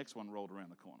was when the next one rolled around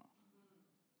the corner.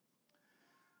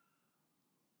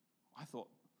 I thought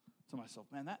to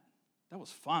myself, man, that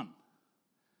was fun.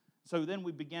 So then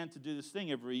we began to do this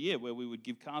thing every year where we would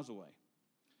give cars away.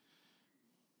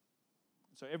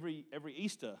 So every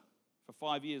Easter for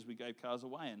 5 years we gave cars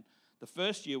away. And the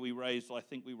first year we raised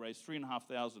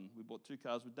 $3,500. We bought 2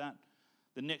 cars with that.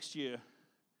 The next year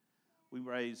we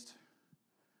raised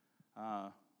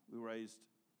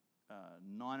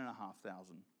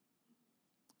 $9,500,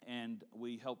 and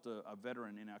we helped a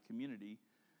veteran in our community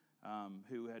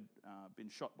who had been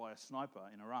shot by a sniper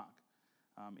in Iraq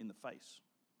in the face,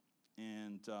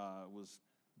 and was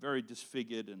very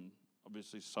disfigured and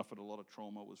obviously suffered a lot of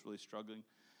trauma, was really struggling.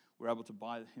 We were able to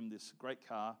buy him this great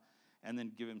car and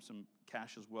then give him some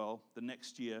cash as well. The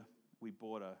next year, we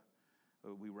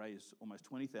raised almost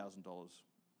 $20,000.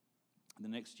 The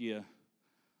next year,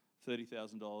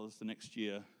 $30,000. The next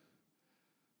year,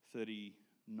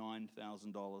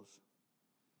 $39,000.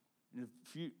 In a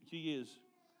few years,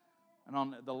 and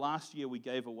on the last year, we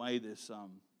gave away this.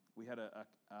 We had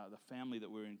the family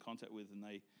that we were in contact with, and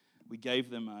we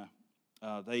gave them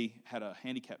they had a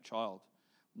handicapped child,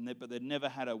 but they'd never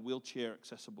had a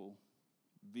wheelchair-accessible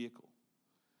vehicle.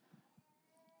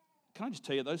 Can I just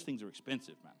tell you, those things are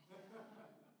expensive, man.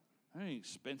 They're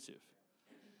expensive.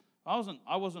 I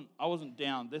wasn't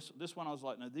down. This one, I was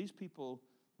like, no, these people,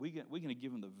 we're going to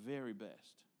give them the very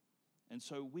best. And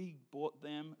so we bought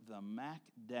them the Mac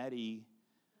Daddy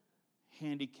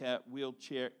handicap,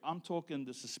 wheelchair. I'm talking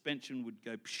the suspension would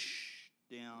go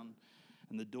down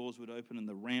and the doors would open and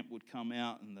the ramp would come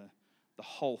out and the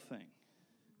whole thing.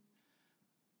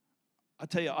 I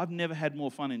tell you, I've never had more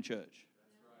fun in church.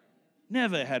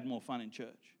 Never had more fun in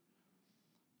church.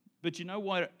 But you know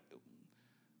what?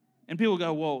 And people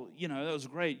go, well, that was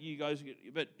great. You guys,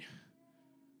 but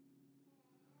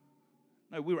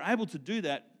no, we were able to do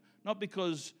that not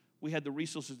because we had the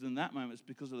resources in that moment. It's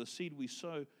because of the seed we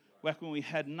sowed back when we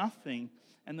had nothing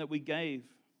and that we gave.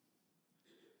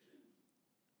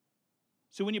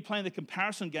 So when you're playing the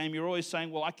comparison game, you're always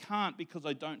saying, well, I can't because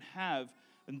I don't have.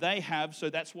 And they have, so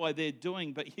that's why they're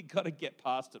doing. But you've got to get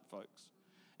past it, folks.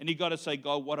 And you've got to say,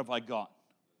 God, what have I got?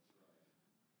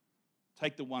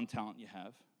 Take the one talent you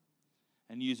have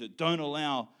and use it. Don't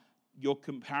allow your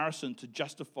comparison to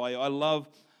justify you. I love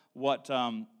what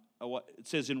it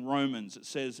says in Romans. It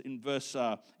says in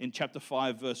chapter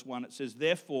 5, verse 1, it says,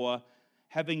 therefore,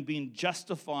 having been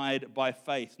justified by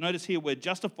faith. Notice here, we're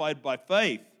justified by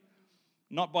faith,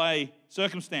 not by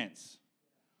circumstance.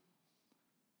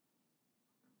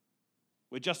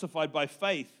 We're justified by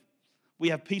faith. We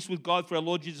have peace with God through our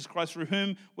Lord Jesus Christ, through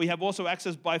whom we have also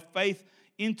access by faith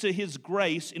into his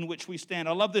grace in which we stand.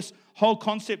 I love this whole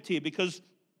concept here because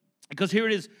here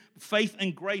it is, faith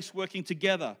and grace working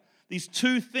together. These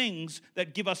two things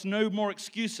that give us no more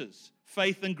excuses,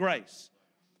 faith and grace.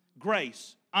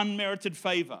 Grace, unmerited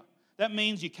favor. That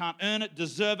means you can't earn it,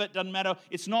 deserve it, doesn't matter.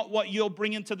 It's not what you're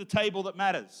bringing to the table that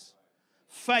matters.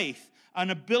 Faith, an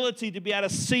ability to be able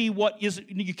to see what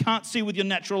you can't see with your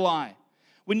natural eye.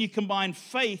 When you combine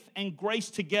faith and grace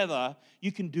together,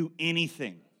 you can do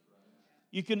anything.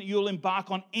 You'll embark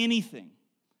on anything.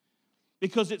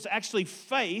 Because it's actually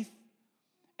faith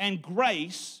and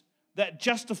grace that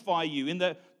justify you. In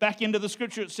the back end of the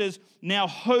scripture it says, now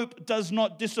hope does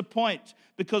not disappoint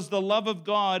because the love of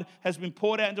God has been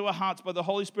poured out into our hearts by the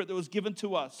Holy Spirit that was given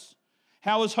to us.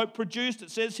 How is hope produced?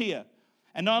 It says here.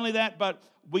 And not only that, but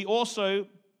we also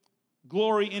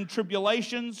glory in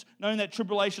tribulations, knowing that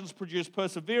tribulations produce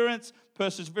perseverance,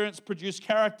 perseverance produce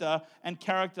character, and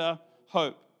character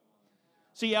hope.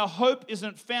 See, our hope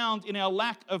isn't found in our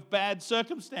lack of bad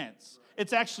circumstance.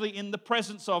 It's actually in the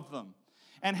presence of them.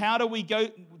 And how do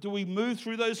we move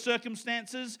through those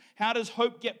circumstances? How does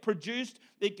hope get produced?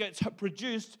 It gets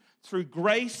produced through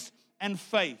grace and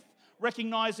faith.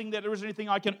 Recognizing that there isn't anything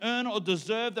I can earn or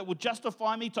deserve that will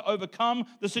justify me to overcome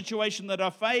the situation that I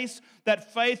face.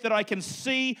 That faith that I can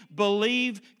see,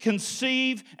 believe,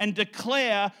 conceive, and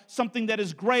declare something that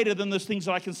is greater than those things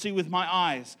that I can see with my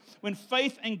eyes. When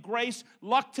faith and grace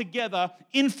lock together,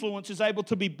 influence is able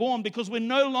to be born because we're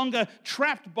no longer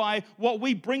trapped by what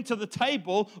we bring to the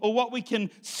table or what we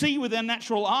can see with our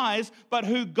natural eyes, but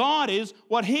who God is,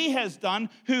 what He has done,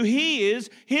 who He is,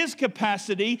 His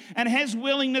capacity, and His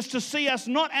willingness to see us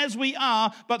not as we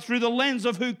are, but through the lens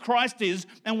of who Christ is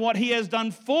and what He has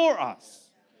done for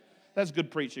us. That's good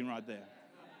preaching right there.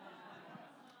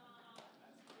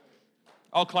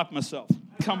 I'll clap myself.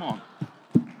 Come on.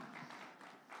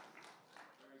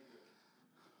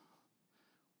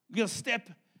 We've got to step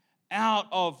out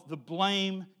of the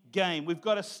blame game. We've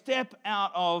got to step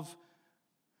out of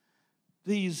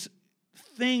these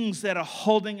things that are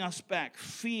holding us back.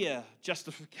 Fear,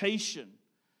 justification.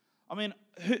 I mean,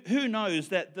 who knows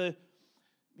that the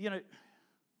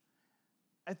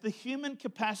human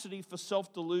capacity for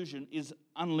self-delusion is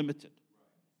unlimited.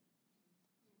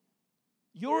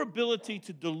 Your ability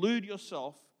to delude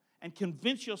yourself and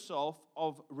convince yourself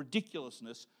of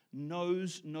ridiculousness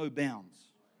knows no bounds.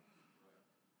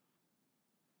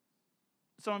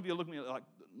 Some of you are looking at me like,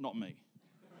 not me.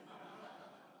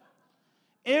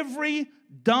 Every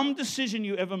dumb decision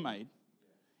you ever made,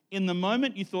 in the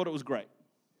moment you thought it was great.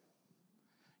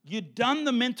 You'd done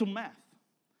the mental math.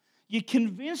 You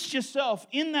convinced yourself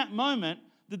in that moment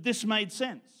that this made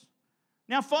sense.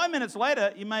 Now, 5 minutes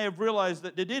later, you may have realized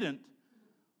that it didn't,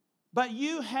 but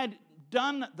you had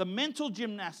done the mental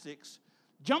gymnastics,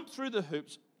 jumped through the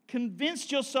hoops,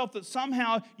 convinced yourself that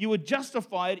somehow you were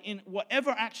justified in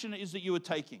whatever action it is that you were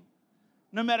taking,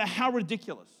 no matter how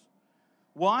ridiculous.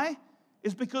 Why?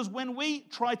 It's because when we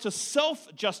try to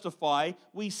self-justify,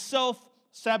 we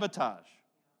self-sabotage.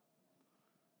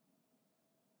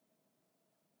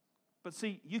 But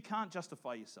see, you can't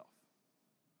justify yourself.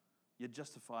 You're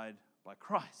justified by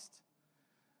Christ.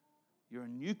 You're a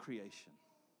new creation.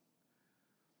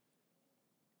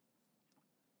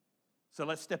 So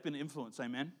let's step into influence,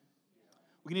 amen?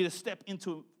 We need to step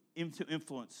into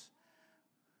influence.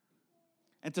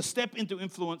 And to step into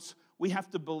influence, we have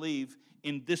to believe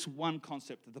in this one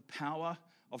concept, the power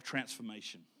of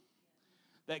transformation.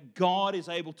 that God is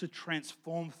able to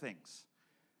transform things.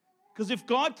 Because if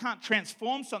God can't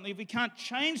transform something, if he can't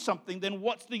change something, then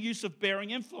what's the use of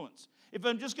bearing influence? If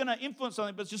I'm just going to influence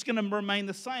something, but it's just going to remain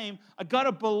the same, I've got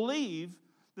to believe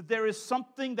that there is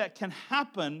something that can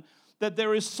happen, that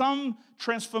there is some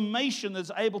transformation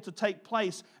that's able to take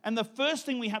place. And the first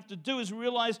thing we have to do is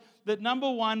realize that,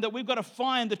 number one, that we've got to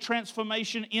find the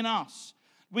transformation in us.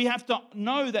 We have to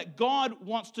know that God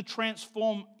wants to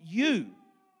transform you.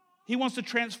 He wants to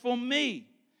transform me.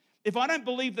 If I don't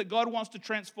believe that God wants to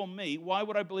transform me, why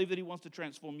would I believe that he wants to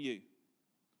transform you?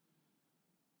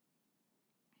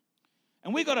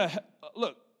 And we got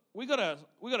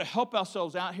to help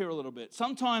ourselves out here a little bit.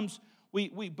 Sometimes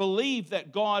we believe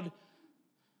that God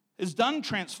is done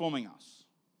transforming us.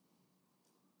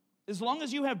 As long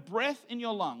as you have breath in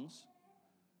your lungs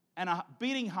and a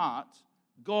beating heart,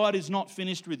 God is not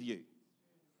finished with you.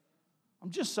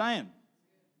 I'm just saying.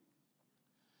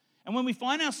 And when we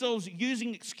find ourselves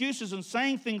using excuses and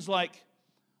saying things like,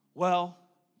 well,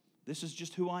 this is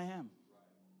just who I am.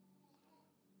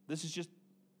 This is just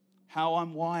how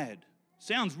I'm wired.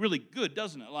 Sounds really good,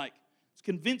 doesn't it? Like, it's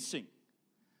convincing.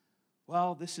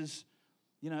 Well, this is,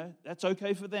 that's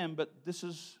okay for them, but this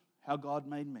is how God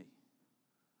made me.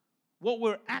 What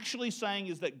we're actually saying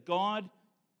is that God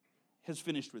has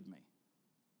finished with me.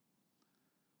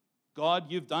 God,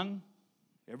 you've done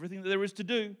everything that there is to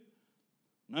do.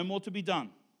 No more to be done.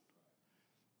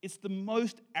 It's the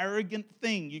most arrogant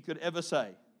thing you could ever say.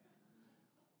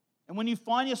 And when you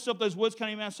find yourself those words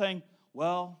coming out saying,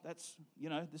 well, that's,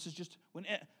 this is just,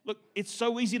 look, it's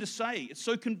so easy to say. It's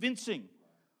so convincing.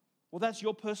 Well, that's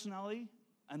your personality,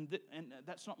 and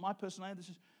that's not my personality.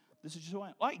 This is just who I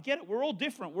am. I get it. We're all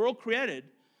different. We're all created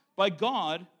by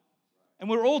God, and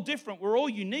we're all different. We're all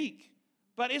unique.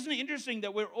 But isn't it interesting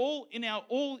that we're all, in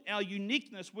all our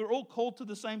uniqueness, we're all called to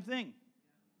the same thing?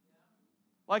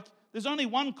 Like, there's only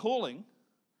one calling.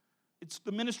 It's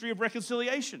the ministry of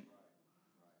reconciliation.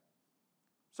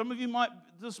 Some of you might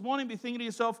this morning be thinking to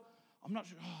yourself, I'm not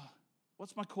sure,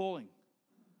 what's my calling?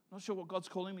 I'm not sure what God's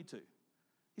calling me to.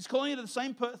 He's calling you to the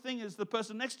same thing as the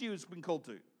person next to you has been called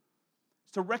to.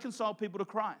 It's to reconcile people to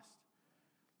Christ.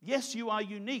 Yes, you are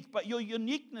unique, but your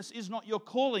uniqueness is not your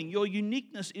calling. Your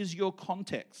uniqueness is your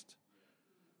context.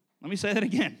 Let me say that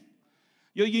again.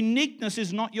 Your uniqueness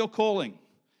is not your calling.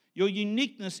 Your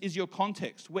uniqueness is your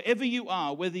context. Wherever you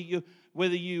are, whether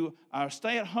you are a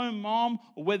stay-at-home mom,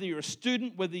 or whether you're a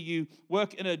student, whether you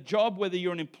work in a job, whether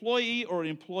you're an employee or an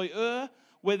employer,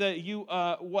 whether you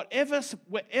are whatever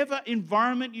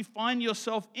environment you find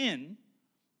yourself in,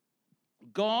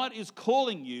 God is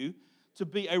calling you to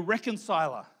be a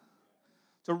reconciler,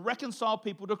 to reconcile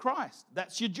people to Christ.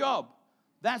 That's your job.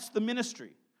 That's the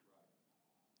ministry.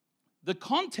 The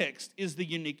context is the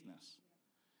uniqueness.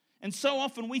 And so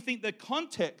often we think the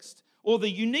context or the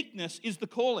uniqueness is the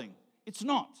calling. It's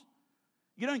not.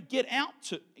 You don't get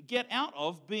out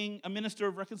of being a minister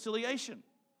of reconciliation.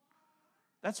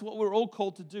 That's what we're all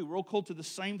called to do. We're all called to the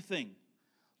same thing.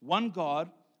 One God,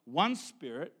 one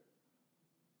Spirit,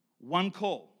 one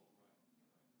call.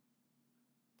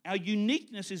 Our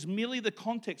uniqueness is merely the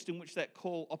context in which that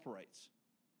call operates.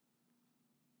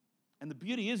 And the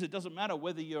beauty is, it doesn't matter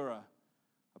whether you're a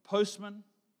postman,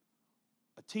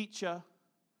 a teacher,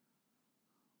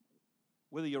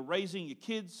 whether you're raising your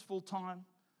kids full-time,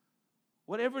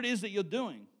 whatever it is that you're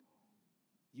doing,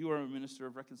 you are a minister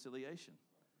of reconciliation.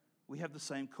 We have the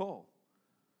same call.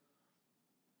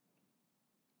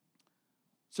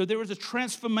 So there is a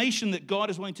transformation that God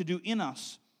is wanting to do in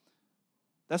us.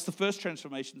 That's the first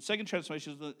transformation. The second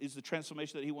transformation is the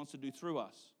transformation that he wants to do through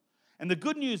us. And the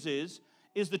good news is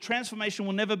the transformation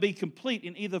will never be complete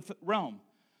in either realm.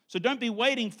 So don't be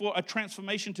waiting for a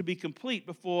transformation to be complete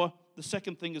before the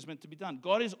second thing is meant to be done.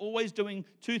 God is always doing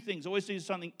two things, always doing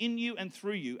something in you and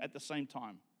through you at the same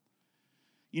time.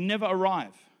 You never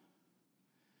arrive.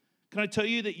 Can I tell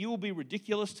you that you will be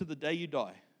ridiculous to the day you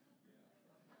die?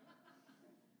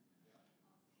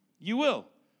 You will.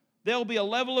 There will be a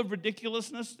level of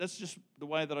ridiculousness. That's just the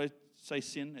way that I say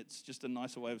sin. It's just a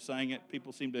nicer way of saying it.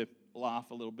 People seem to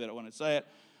laugh a little bit when I say it.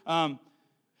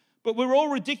 But we're all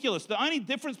ridiculous. The only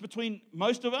difference between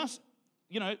most of us,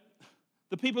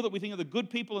 the people that we think are the good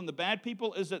people and the bad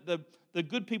people, is that the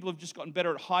good people have just gotten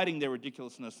better at hiding their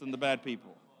ridiculousness than the bad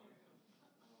people.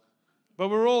 But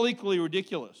we're all equally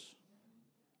ridiculous.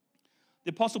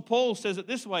 The Apostle Paul says it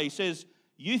this way. He says,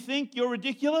 you think you're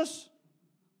ridiculous?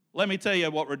 Let me tell you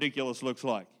what ridiculous looks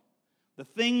like. The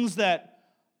things that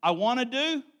I want to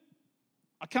do,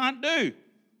 I can't do.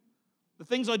 The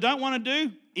things I don't want to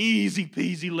do, easy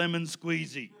peasy lemon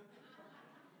squeezy.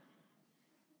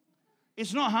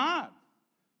 It's not hard.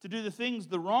 to do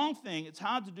the wrong thing. It's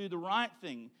hard to do the right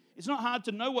thing. It's not hard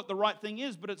to know what the right thing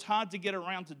is, but it's hard to get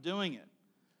around to doing it.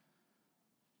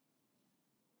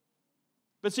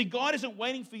 But see, God isn't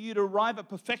waiting for you to arrive at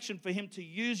perfection for Him to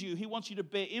use you. He wants you to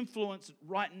bear influence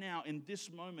right now, in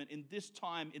this moment, in this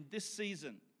time, in this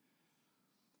season.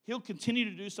 He'll continue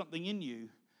to do something in you,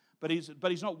 but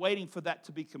He's not waiting for that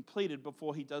to be completed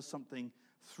before He does something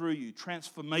through you.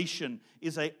 Transformation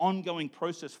is an ongoing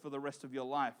process for the rest of your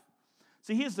life.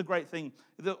 See, here's the great thing.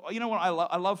 You know what?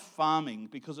 I love farming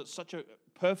because it's such a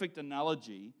perfect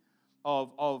analogy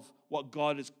of what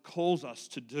God calls us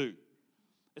to do.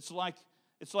 It's like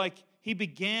He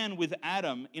began with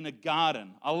Adam in a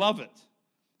garden. I love it.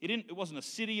 It wasn't a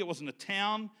city. It wasn't a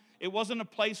town. It wasn't a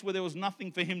place where there was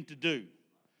nothing for Him to do.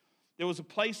 There was a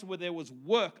place where there was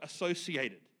work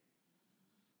associated.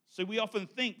 So we often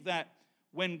think that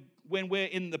when we're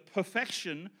in the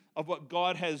perfection of what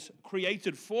God has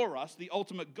created for us, the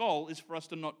ultimate goal is for us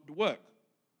to not work.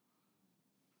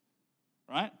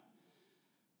 Right?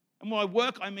 And by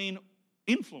work, I mean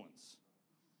influence.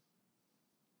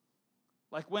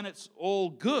 Like when it's all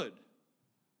good.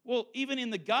 Well, even in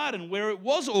the garden where it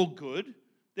was all good,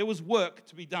 there was work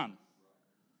to be done.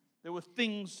 There were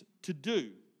things to do.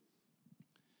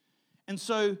 And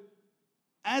so,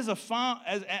 as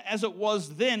it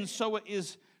was then, so it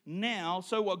is now.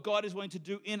 So what God is going to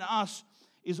do in us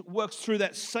is works through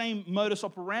that same modus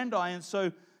operandi. And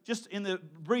so, just in the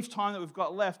brief time that we've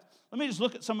got left, let me just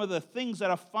look at some of the things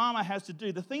that a farmer has to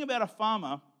do. The thing about a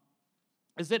farmer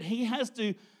is that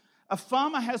a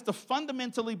farmer has to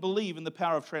fundamentally believe in the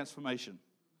power of transformation.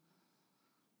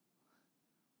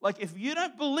 Like, if you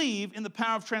don't believe in the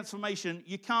power of transformation,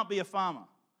 you can't be a farmer.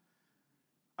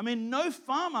 I mean, no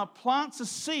farmer plants a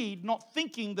seed not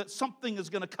thinking that something is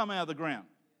going to come out of the ground.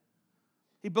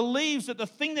 He believes that the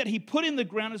thing that he put in the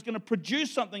ground is going to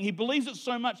produce something. He believes it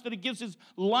so much that he gives his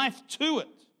life to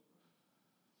it.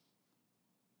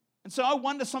 And so I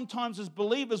wonder sometimes as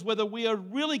believers whether we are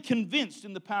really convinced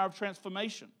in the power of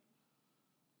transformation.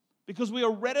 Because we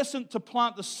are reticent to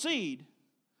plant the seed,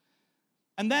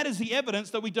 and that is the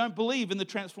evidence that we don't believe in the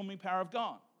transforming power of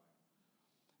God.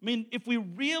 I mean, if we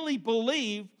really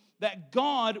believe that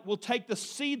God will take the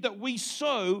seed that we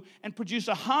sow and produce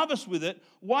a harvest with it,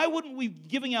 why wouldn't we be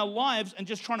giving our lives and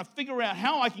just trying to figure out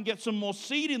how I can get some more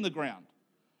seed in the ground?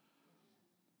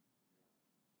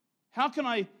 How can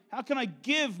I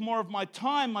give more of my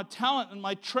time, my talent, and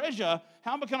my treasure?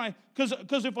 Because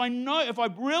if I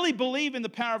really believe in the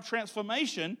power of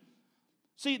transformation,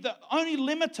 see, the only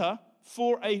limiter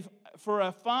for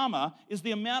a farmer is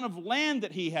the amount of land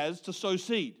that he has to sow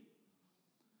seed.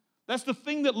 That's the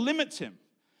thing that limits him.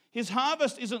 His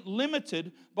harvest isn't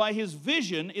limited by his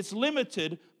vision, it's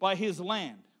limited by his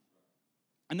land.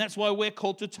 And that's why we're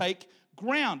called to take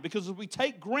ground, because as we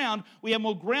take ground, we have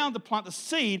more ground to plant the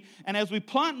seed, and as we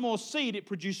plant more seed, it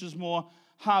produces more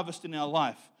harvest in our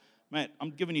life. Mate,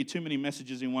 I'm giving you too many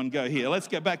messages in one go here. Let's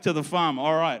get back to the farmer.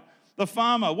 All right. The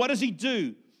farmer, what does he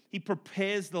do? He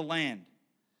prepares the land.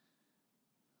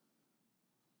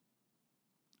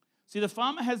 See, the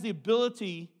farmer has the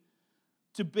ability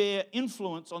to bear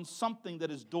influence on something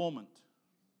that is dormant.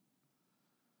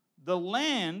 The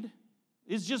land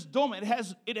is just dormant.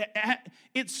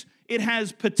 It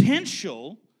has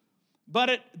potential,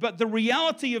 but the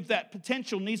reality of that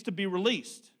potential needs to be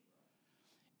released.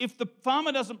 If the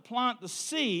farmer doesn't plant the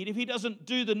seed, if he doesn't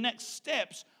do the next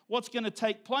steps, what's going to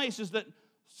take place is that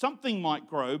something might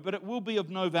grow, but it will be of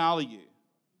no value.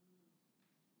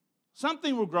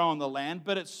 Something will grow on the land,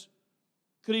 but it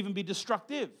could even be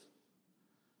destructive.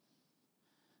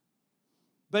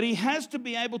 But he has to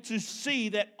be able to see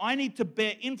that I need to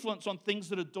bear influence on things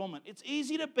that are dormant. It's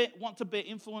easy to want to bear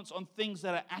influence on things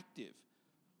that are active,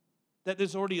 that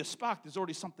there's already a spark, there's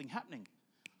already something happening.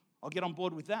 I'll get on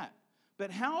board with that.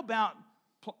 But how about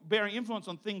bearing influence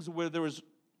on things where there is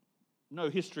no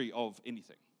history of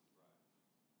anything?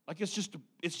 Like it's just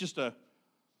a.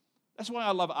 That's why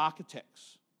I love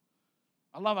architects.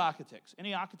 I love architects.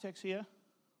 Any architects here?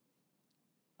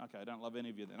 Okay, I don't love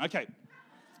any of you then. Okay.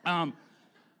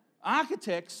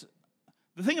 Architects,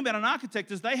 the thing about an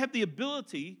architect is they have the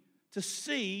ability to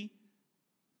see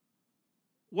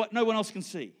what no one else can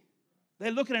see. They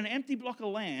look at an empty block of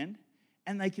land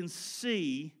and they can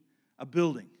see a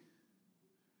building.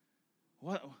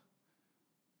 What?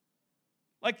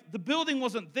 Like the building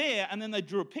wasn't there and then they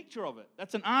drew a picture of it.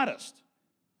 That's an artist.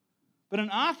 But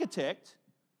an architect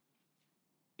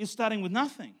is starting with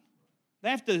nothing. They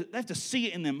have to see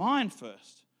it in their mind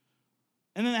first.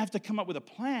 And then they have to come up with a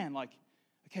plan like,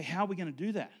 okay, how are we going to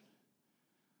do that?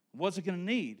 What's it going to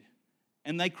need?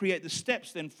 And they create the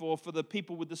steps then for the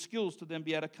people with the skills to then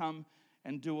be able to come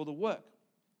and do all the work.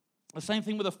 The same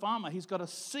thing with a farmer. He's got to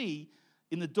see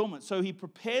in the dormant. So he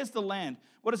prepares the land.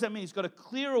 What does that mean? He's got to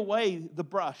clear away the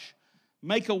brush,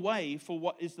 make a way for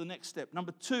what is the next step.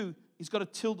 Number 2, he's got to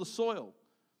till the soil.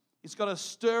 He's got to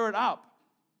stir it up.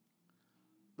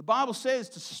 The Bible says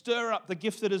to stir up the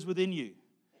gift that is within you.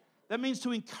 That means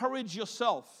to encourage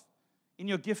yourself in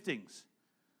your giftings.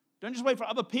 Don't just wait for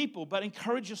other people, but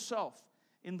encourage yourself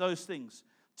in those things.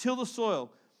 Till the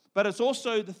soil. But it's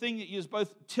also the thing that is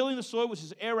both tilling the soil, which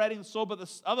is aerating the soil, but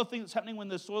the other thing that's happening when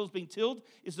the soil is being tilled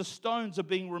is the stones are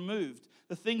being removed.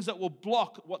 The things that will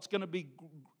block what's going to be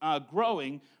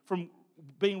growing from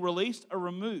being released are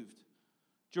removed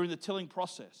during the tilling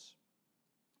process.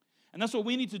 And that's what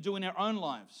we need to do in our own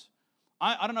lives.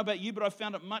 I don't know about you, but I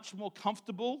found it much more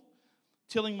comfortable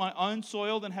tilling my own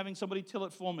soil than having somebody till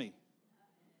it for me.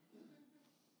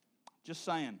 Just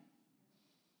saying.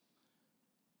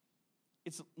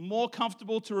 It's more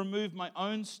comfortable to remove my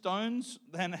own stones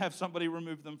than have somebody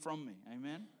remove them from me.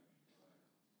 Amen?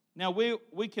 Now,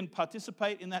 we can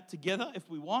participate in that together if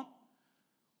we want,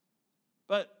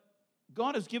 but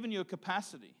God has given you a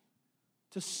capacity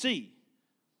to see.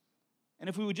 And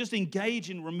if we would just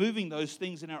engage in removing those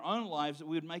things in our own lives,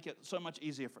 we would make it so much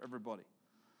easier for everybody.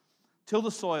 Till the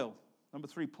soil. Number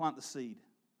 3, plant the seed.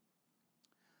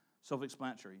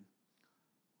 Self-explanatory.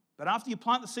 But after you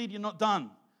plant the seed, you're not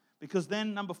done. Because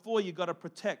then, number 4, you've got to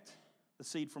protect the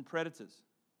seed from predators.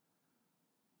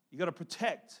 You've got to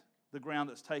protect the ground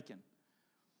that's taken.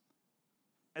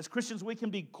 As Christians, we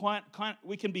can be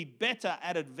better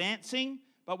at advancing,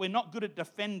 but we're not good at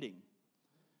defending.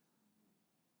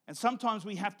 And sometimes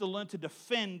we have to learn to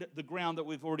defend the ground that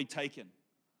we've already taken.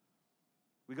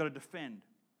 We've got to defend.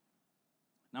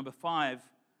 Number 5,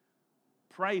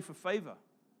 pray for favor.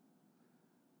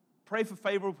 Pray for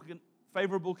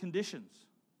favorable conditions.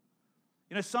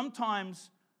 You know, sometimes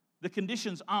the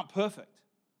conditions aren't perfect.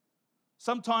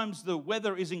 Sometimes the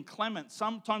weather is inclement.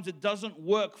 Sometimes it doesn't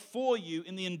work for you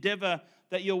in the endeavor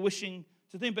that you're wishing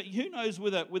to do. But who knows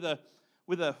with a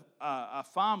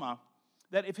farmer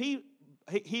that if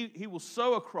he will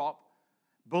sow a crop,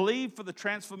 believe for the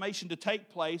transformation to take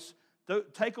place,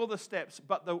 take all the steps,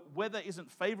 but the weather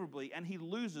isn't favorably, and he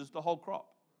loses the whole crop.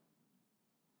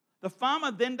 The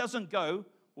farmer then doesn't go,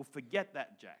 well, forget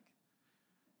that, Jack.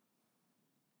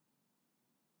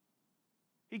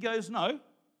 He goes, no,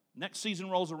 next season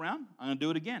rolls around, I'm going to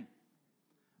do it again.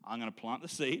 I'm going to plant the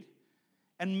seed,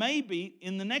 and maybe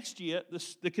in the next year,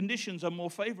 the conditions are more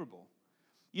favorable.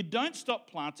 You don't stop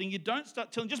planting. You don't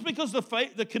start tilling. Just because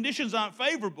the conditions aren't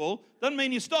favorable doesn't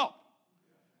mean you stop.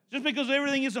 Just because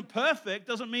everything isn't perfect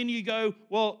doesn't mean you go,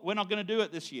 well, we're not going to do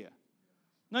it this year.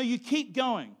 No, you keep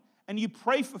going, and you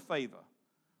pray for favor.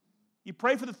 You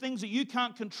pray for the things that you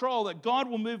can't control, that God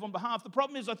will move on behalf. The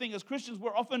problem is, I think, as Christians,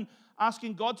 we're often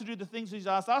asking God to do the things He's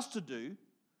asked us to do.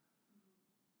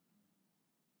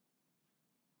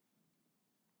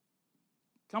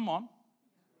 Come on.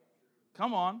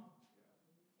 Come on.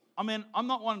 I mean, I'm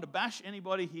not wanting to bash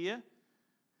anybody here,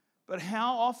 but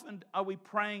how often are we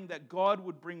praying that God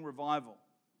would bring revival?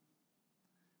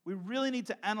 We really need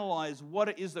to analyze what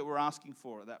it is that we're asking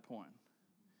for at that point.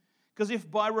 Because if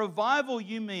by revival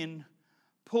you mean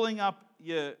pulling up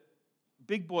your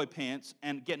big boy pants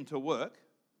and getting to work,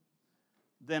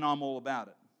 then I'm all about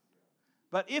it.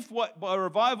 But if by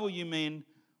revival you mean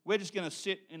we're just going to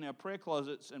sit in our prayer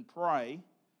closets and pray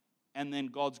and then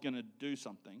God's going to do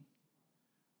something,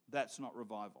 that's not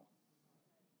revival.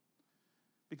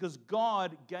 Because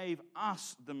God gave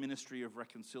us the ministry of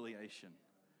reconciliation.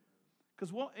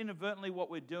 Because inadvertently what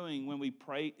we're doing when we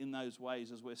pray in those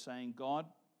ways is we're saying, God,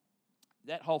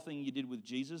 that whole thing you did with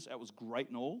Jesus, that was great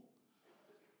and all,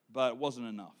 but it wasn't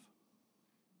enough.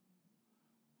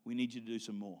 We need you to do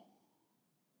some more.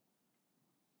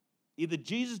 Either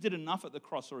Jesus did enough at the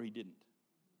cross or He didn't.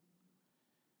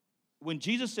 When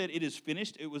Jesus said it is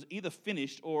finished, it was either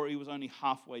finished or He was only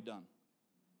halfway done.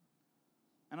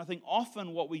 And I think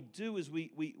often what we do is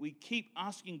we keep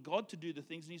asking God to do the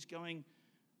things, and He's going,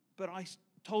 but I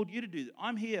told you to do that.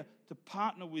 I'm here to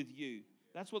partner with you.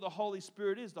 That's what the Holy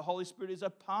Spirit is. The Holy Spirit is a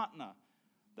partner.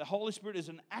 The Holy Spirit is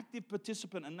an active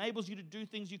participant, enables you to do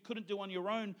things you couldn't do on your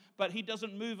own, but He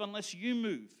doesn't move unless you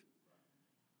move.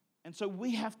 And so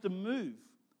we have to move.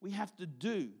 We have to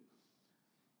do.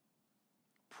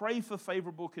 Pray for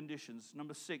favorable conditions.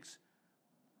 Number 6,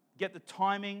 get the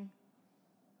timing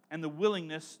and the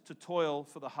willingness to toil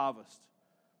for the harvest.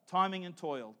 Timing and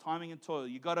toil, timing and toil.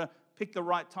 You've got to pick the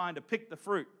right time to pick the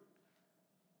fruit.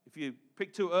 If you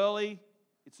pick too early,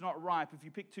 it's not ripe. If you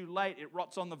pick too late, it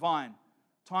rots on the vine.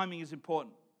 Timing is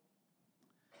important.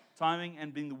 Farming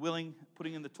and being willing,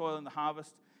 putting in the toil in the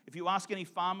harvest. If you ask any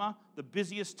farmer, the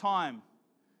busiest time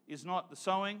is not the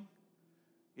sowing,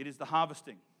 it is the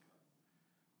harvesting.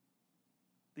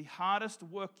 The hardest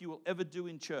work you will ever do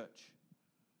in church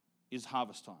is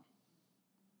harvest time.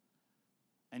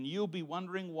 And you'll be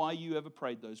wondering why you ever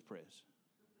prayed those prayers.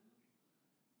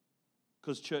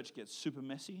 Because church gets super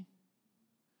messy.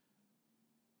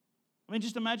 I mean,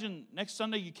 just imagine next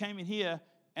Sunday you came in here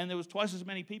and there was twice as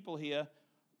many people here,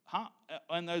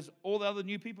 and all the other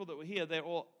new people that were here, they're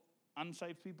all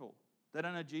unsaved people. They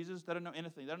don't know Jesus. They don't know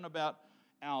anything. They don't know about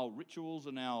our rituals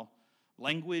and our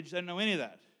language. They don't know any of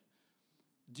that.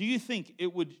 Do you think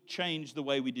it would change the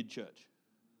way we did church?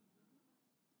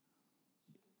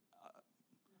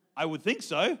 I would think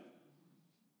so.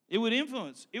 It would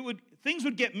influence. Things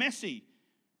would get messy.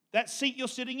 That seat you're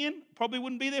sitting in probably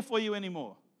wouldn't be there for you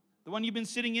anymore. The one you've been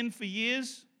sitting in for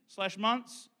years,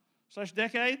 /months,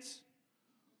 /decades.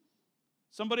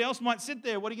 Somebody else might sit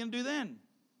there. What are you going to do then?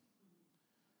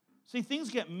 See, things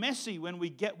get messy when we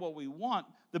get what we want.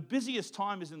 The busiest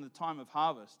time is in the time of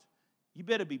harvest. You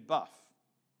better be buff.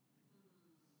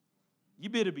 You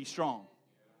better be strong.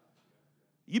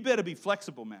 You better be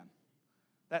flexible, man.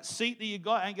 That seat that you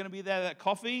got ain't going to be there. That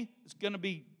coffee is going to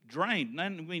be drained.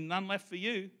 None left for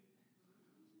you.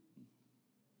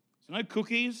 There's no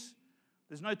cookies.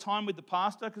 There's no time with the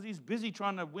pastor because he's busy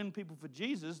trying to win people for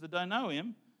Jesus that don't know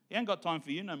him. He ain't got time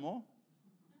for you no more.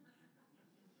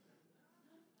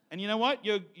 And you know what?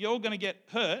 You're all going to get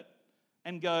hurt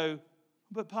and go,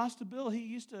 but Pastor Bill, he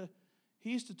used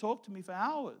to talk to me for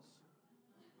hours.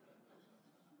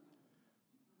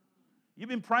 You've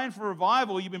been praying for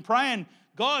revival. You've been praying,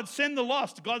 God, send the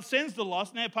lost. God sends the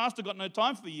lost. Now Pastor got no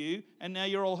time for you, and now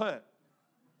you're all hurt.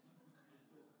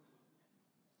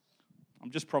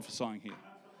 I'm just prophesying here.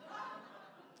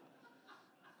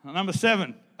 Number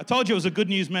 7. I told you it was a good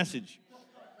news message.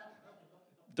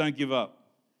 Don't give up.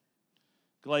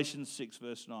 Galatians 6,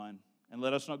 verse 9. And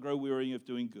let us not grow weary of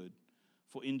doing good,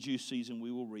 for in due season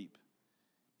we will reap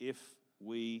if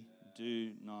we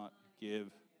do not give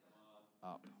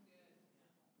up.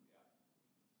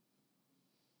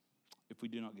 If we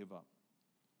do not give up.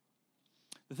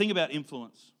 The thing about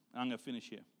influence, and I'm going to finish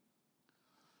here.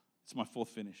 It's my 4th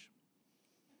finish.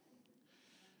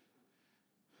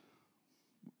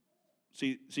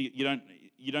 See,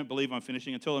 you don't believe I'm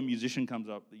finishing until a musician comes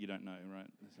up that you don't know, right?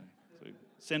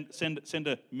 So send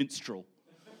a minstrel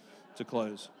to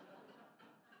close.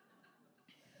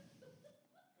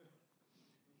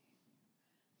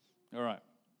 All right.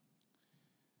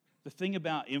 The thing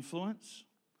about influence,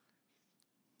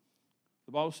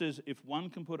 the Bible says if one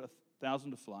can put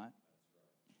 1,000 to flight,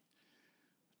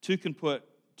 2 can put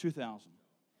 2,000.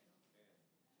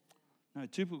 No,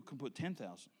 2 can put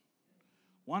 10,000.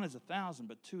 1 is 1,000,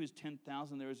 but 2 is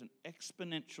 10,000. There is an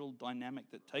exponential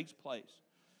dynamic that takes place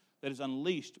that is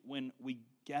unleashed when we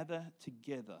gather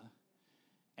together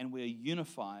and we are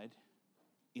unified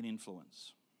in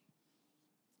influence.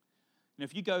 Now,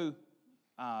 if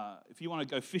you want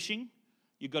to go fishing,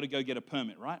 you've got to go get a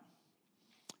permit, right?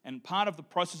 And part of the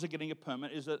process of getting a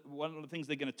permit is that one of the things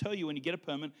they're going to tell you when you get a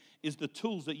permit is the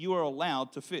tools that you are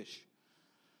allowed to fish.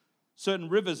 Certain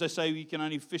rivers, they say you can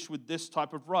only fish with this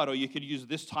type of rod or you could use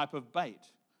this type of bait.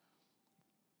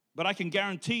 But I can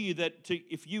guarantee you that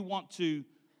if you want to,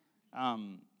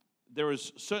 there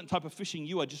is certain type of fishing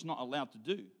you are just not allowed to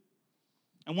do.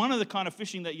 And one of the kind of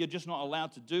fishing that you're just not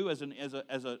allowed to do as an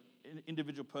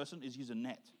individual person is use a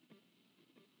net.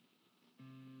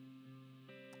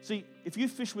 See, if you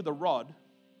fish with a rod,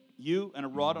 you and a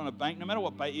rod on a bank, no matter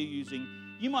what bait you're using,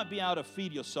 you might be able to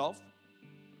feed yourself.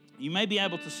 You may be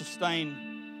able to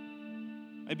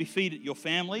sustain, maybe feed your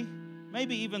family,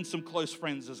 maybe even some close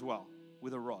friends as well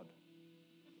with a rod.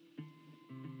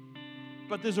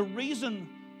 But there's a reason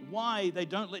why they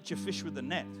don't let you fish with a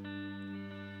net.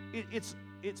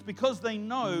 It's because they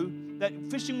know that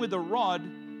fishing with a rod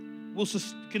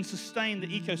can sustain the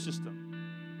ecosystem.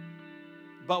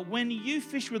 But when you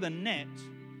fish with a net,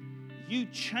 you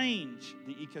change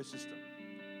the ecosystem.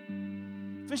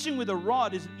 Fishing with a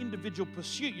rod is an individual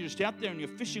pursuit. You're just out there and you're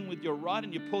fishing with your rod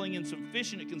and you're pulling in some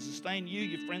fish and it can sustain you,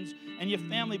 your friends, and your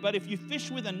family. But if you fish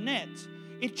with a net,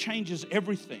 it changes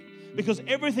everything because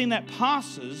everything that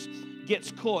passes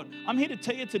gets caught. I'm here to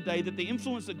tell you today that the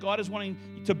influence that God is wanting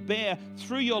to bear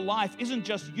through your life isn't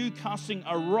just you casting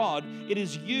a rod. It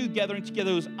is you gathering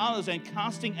together with others and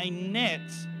casting a net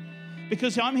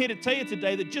Because I'm here to tell you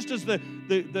today that just as the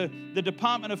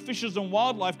Department of Fishes and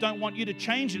Wildlife don't want you to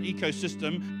change an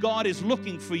ecosystem, God is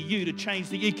looking for you to change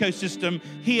the ecosystem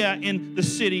here in the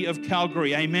city of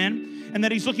Calgary. Amen? And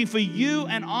that He's looking for you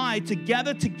and I to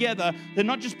gather together, to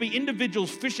not just be individuals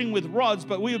fishing with rods,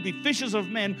 but we would be fishers of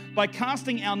men by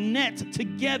casting our net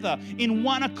together in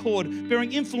one accord,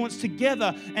 bearing influence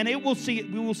together, and we will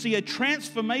see a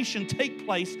transformation take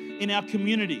place in our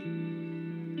community.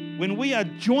 When we are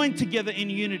joined together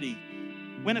in unity,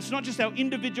 when it's not just our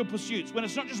individual pursuits, when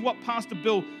it's not just what Pastor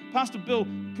Bill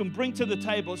can bring to the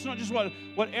table, it's not just what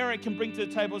Eric can bring to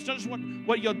the table, it's not just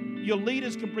what your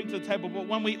leaders can bring to the table, but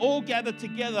when we all gather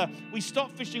together, we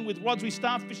stop fishing with rods, we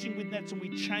start fishing with nets, and we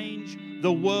change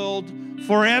the world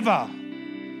forever.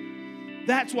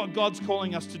 That's what God's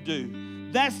calling us to do.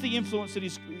 That's the influence that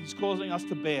He's causing us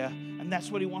to bear, and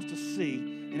that's what He wants to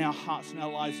see in our hearts and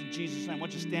our lives. In Jesus' name, why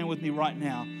don't you stand with me right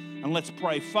now, and let's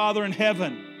pray. Father in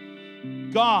heaven,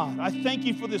 God, I thank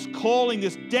You for this calling,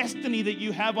 this destiny that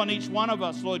You have on each one of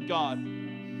us, Lord God,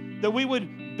 that we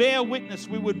would bear witness,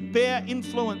 we would bear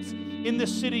influence in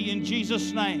this city in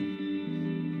Jesus'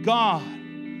 name. God,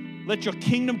 let Your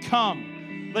kingdom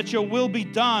come. Let Your will be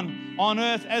done on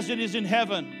earth as it is in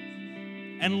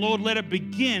heaven. And Lord, let it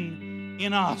begin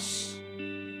in us.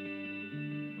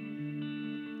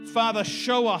 Father,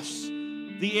 show us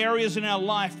the areas in our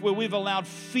life where we've allowed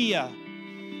fear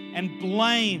and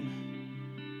blame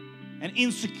and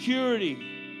insecurity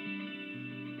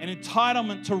and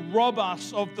entitlement to rob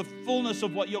us of the fullness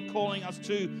of what You're calling us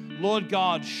to. Lord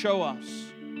God, show us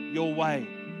Your way.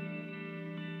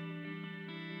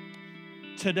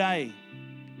 Today,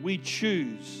 we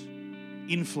choose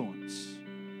influence.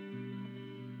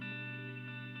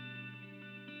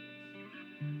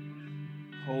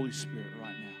 Holy Spirit, right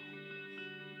now.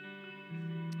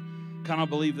 Can I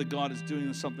believe that God is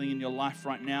doing something in your life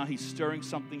right now? He's stirring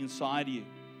something inside you.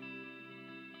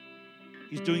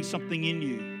 He's doing something in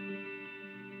you.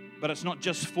 But it's not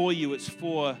just for you, it's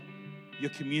for your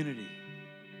community.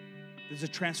 There's a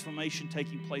transformation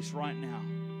taking place right now.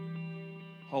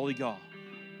 Holy God.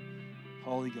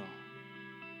 Holy God.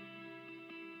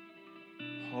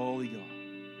 Holy God.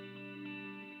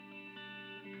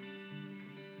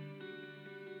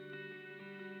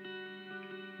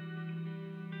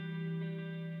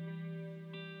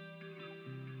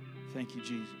 Thank You,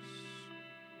 Jesus.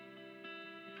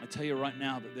 I tell you right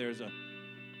now that there's a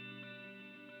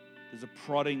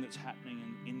prodding that's happening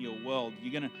in your world.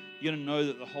 You're gonna know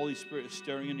that the Holy Spirit is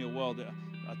stirring in your world.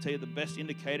 I tell you, the best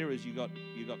indicator is you got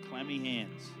clammy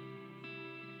hands.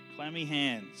 Clammy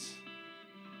hands.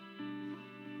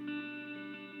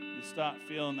 You start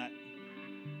feeling that.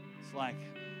 It's like,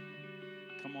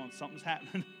 come on, something's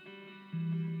happening.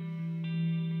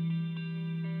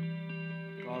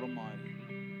 God Almighty.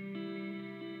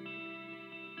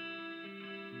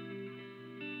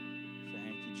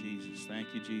 Jesus.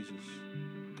 Thank You, Jesus.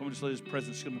 Come on, just let His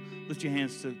presence come. Lift your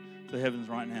hands to the heavens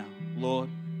right now. Lord,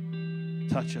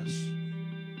 touch us.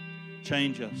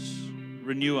 Change us.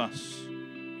 Renew us.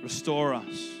 Restore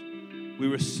us. We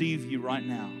receive You right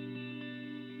now.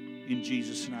 In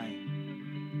Jesus'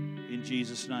 name. In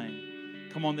Jesus' name.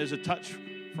 Come on, there's a touch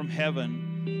from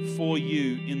heaven for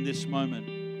you in this moment.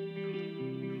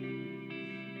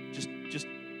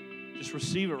 Just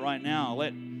receive it right now.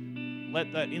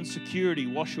 Let that insecurity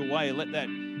wash away. Let that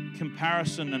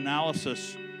comparison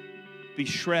analysis be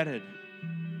shredded.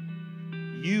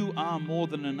 You are more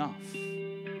than enough.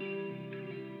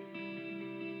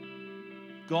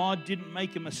 God didn't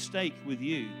make a mistake with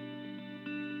you.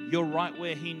 You're right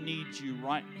where He needs you,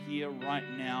 right here, right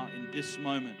now, in this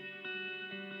moment.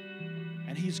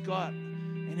 And He's got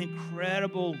an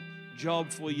incredible job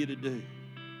for you to do.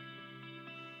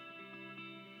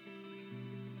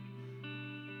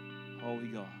 Holy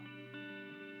God.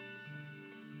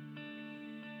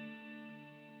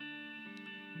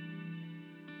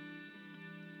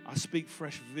 I speak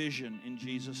fresh vision in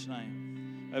Jesus'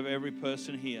 name over every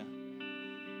person here.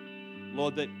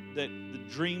 Lord, that the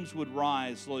dreams would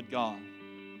rise, Lord God.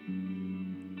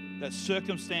 That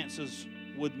circumstances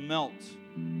would melt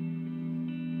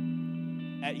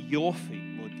at Your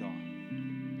feet, Lord God.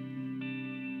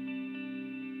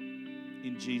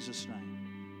 In Jesus' name.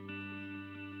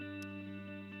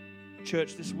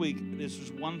 Church, this week, there's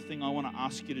just one thing I want to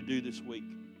ask you to do this week.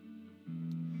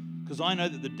 Because I know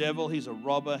that the devil, he's a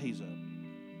robber, he's a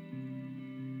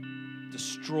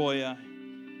destroyer,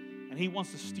 and he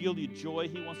wants to steal your joy,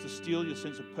 he wants to steal your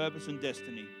sense of purpose and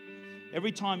destiny.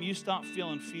 Every time you start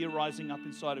feeling fear rising up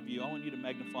inside of you, I want you to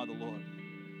magnify the Lord.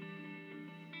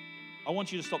 I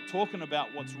want you to stop talking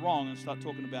about what's wrong and start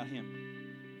talking about Him.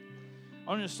 I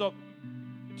want you to stop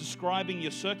describing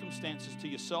your circumstances to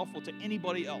yourself or to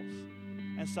anybody else,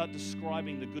 and start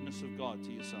describing the goodness of God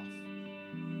to yourself.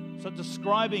 Start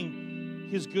describing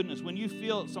His goodness. When you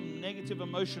feel some negative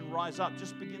emotion rise up,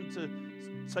 just begin to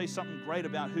say something great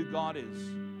about who God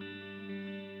is.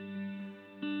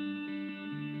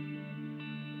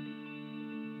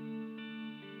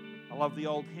 I love the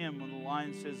old hymn when the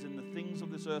line says, "And the things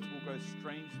of this earth will grow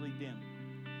strangely dim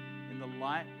in the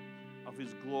light of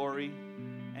His glory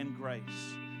and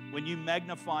grace." When you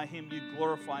magnify Him, you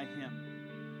glorify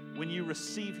Him. When you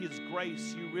receive His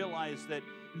grace, you realize that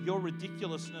your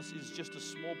ridiculousness is just a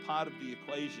small part of the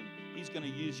equation. He's going to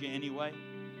use you anyway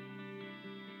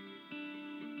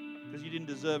because you didn't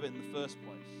deserve it in the first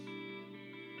place.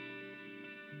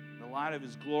 In the light of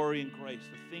His glory and grace,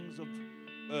 the things of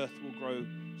earth will grow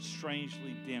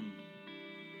strangely dim.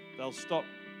 They'll stop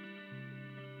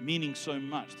meaning so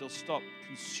much. They'll stop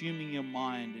consuming your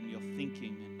mind and your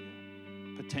thinking and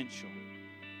your potential.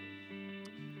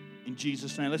 In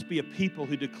Jesus' name, let's be a people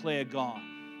who declare God.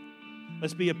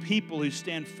 Let's be a people who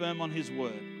stand firm on His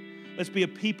word. Let's be a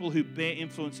people who bear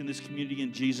influence in this community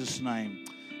in Jesus' name.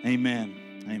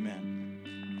 Amen. Amen.